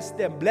 Lord. Bless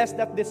them. Bless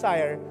that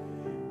desire.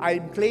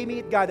 I'm claiming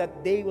it, God,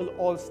 that they will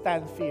all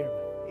stand firm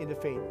in the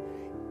faith.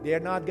 They're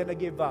not going to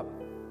give up.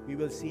 We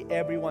will see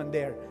everyone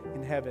there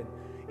in heaven.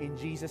 In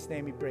Jesus'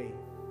 name we pray.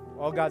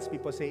 All God's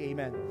people say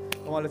amen.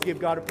 Come on, let's give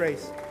God a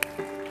praise.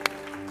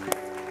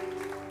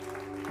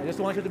 I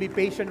just want you to be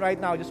patient right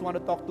now. I just want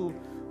to talk to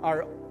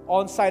our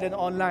on-site and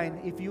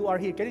online. If you are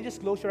here, can you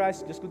just close your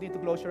eyes? Just continue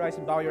to close your eyes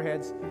and bow your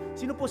heads.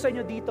 Sino po sa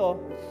inyo dito,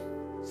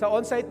 sa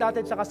on-site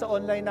natin, saka sa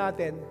online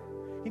natin,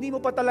 hindi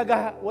mo pa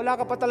talaga, wala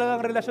ka pa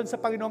talagang relasyon sa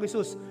Panginoong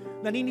Hesus.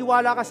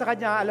 Naniniwala ka sa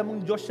Kanya, alam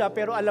mong Diyos siya,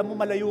 pero alam mo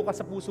malayo ka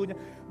sa puso niya.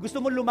 Gusto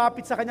mo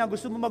lumapit sa Kanya,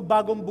 gusto mo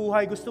magbagong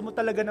buhay, gusto mo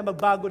talaga na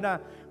magbago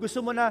na. Gusto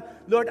mo na,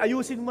 Lord,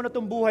 ayusin mo na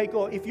itong buhay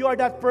ko. If you are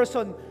that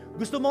person,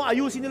 gusto mo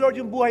ayusin ni Lord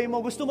yung buhay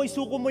mo, gusto mo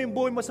isuko mo yung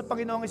buhay mo sa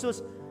Panginoong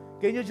Hesus,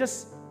 can you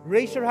just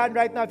raise your hand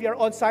right now if you are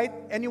on-site?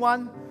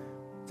 Anyone?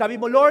 Sabi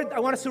mo, Lord, I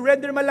want to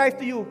surrender my life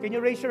to you. Can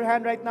you raise your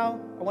hand right now?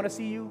 I want to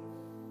see you.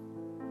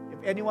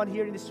 If anyone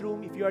here in this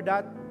room, if you are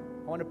that,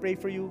 I want to pray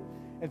for you.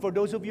 And for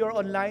those of you who are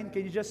online,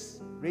 can you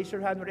just raise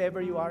your hand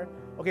wherever you are?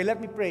 Okay, let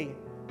me pray.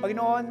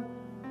 Panginoon,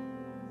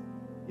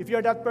 if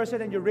you're that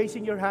person and you're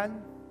raising your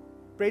hand,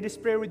 pray this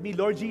prayer with me.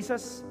 Lord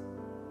Jesus,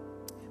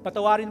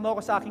 patawarin mo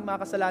ako sa aking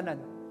mga kasalanan.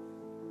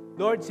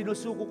 Lord,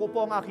 sinusuko ko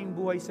po ang aking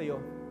buhay sa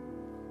iyo.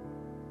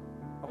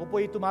 Ako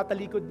po ay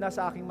tumatalikod na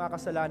sa aking mga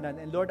kasalanan.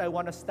 And Lord, I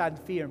want to stand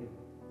firm.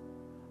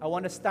 I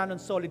want to stand on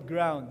solid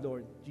ground,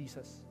 Lord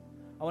Jesus.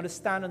 I want to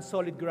stand on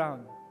solid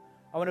ground.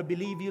 I want to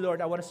believe you, Lord.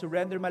 I want to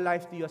surrender my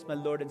life to you as my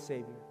Lord and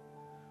Savior.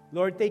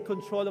 Lord, take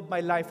control of my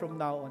life from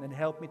now on and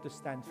help me to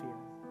stand firm.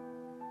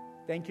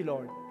 Thank you,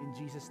 Lord. In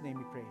Jesus' name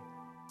we pray.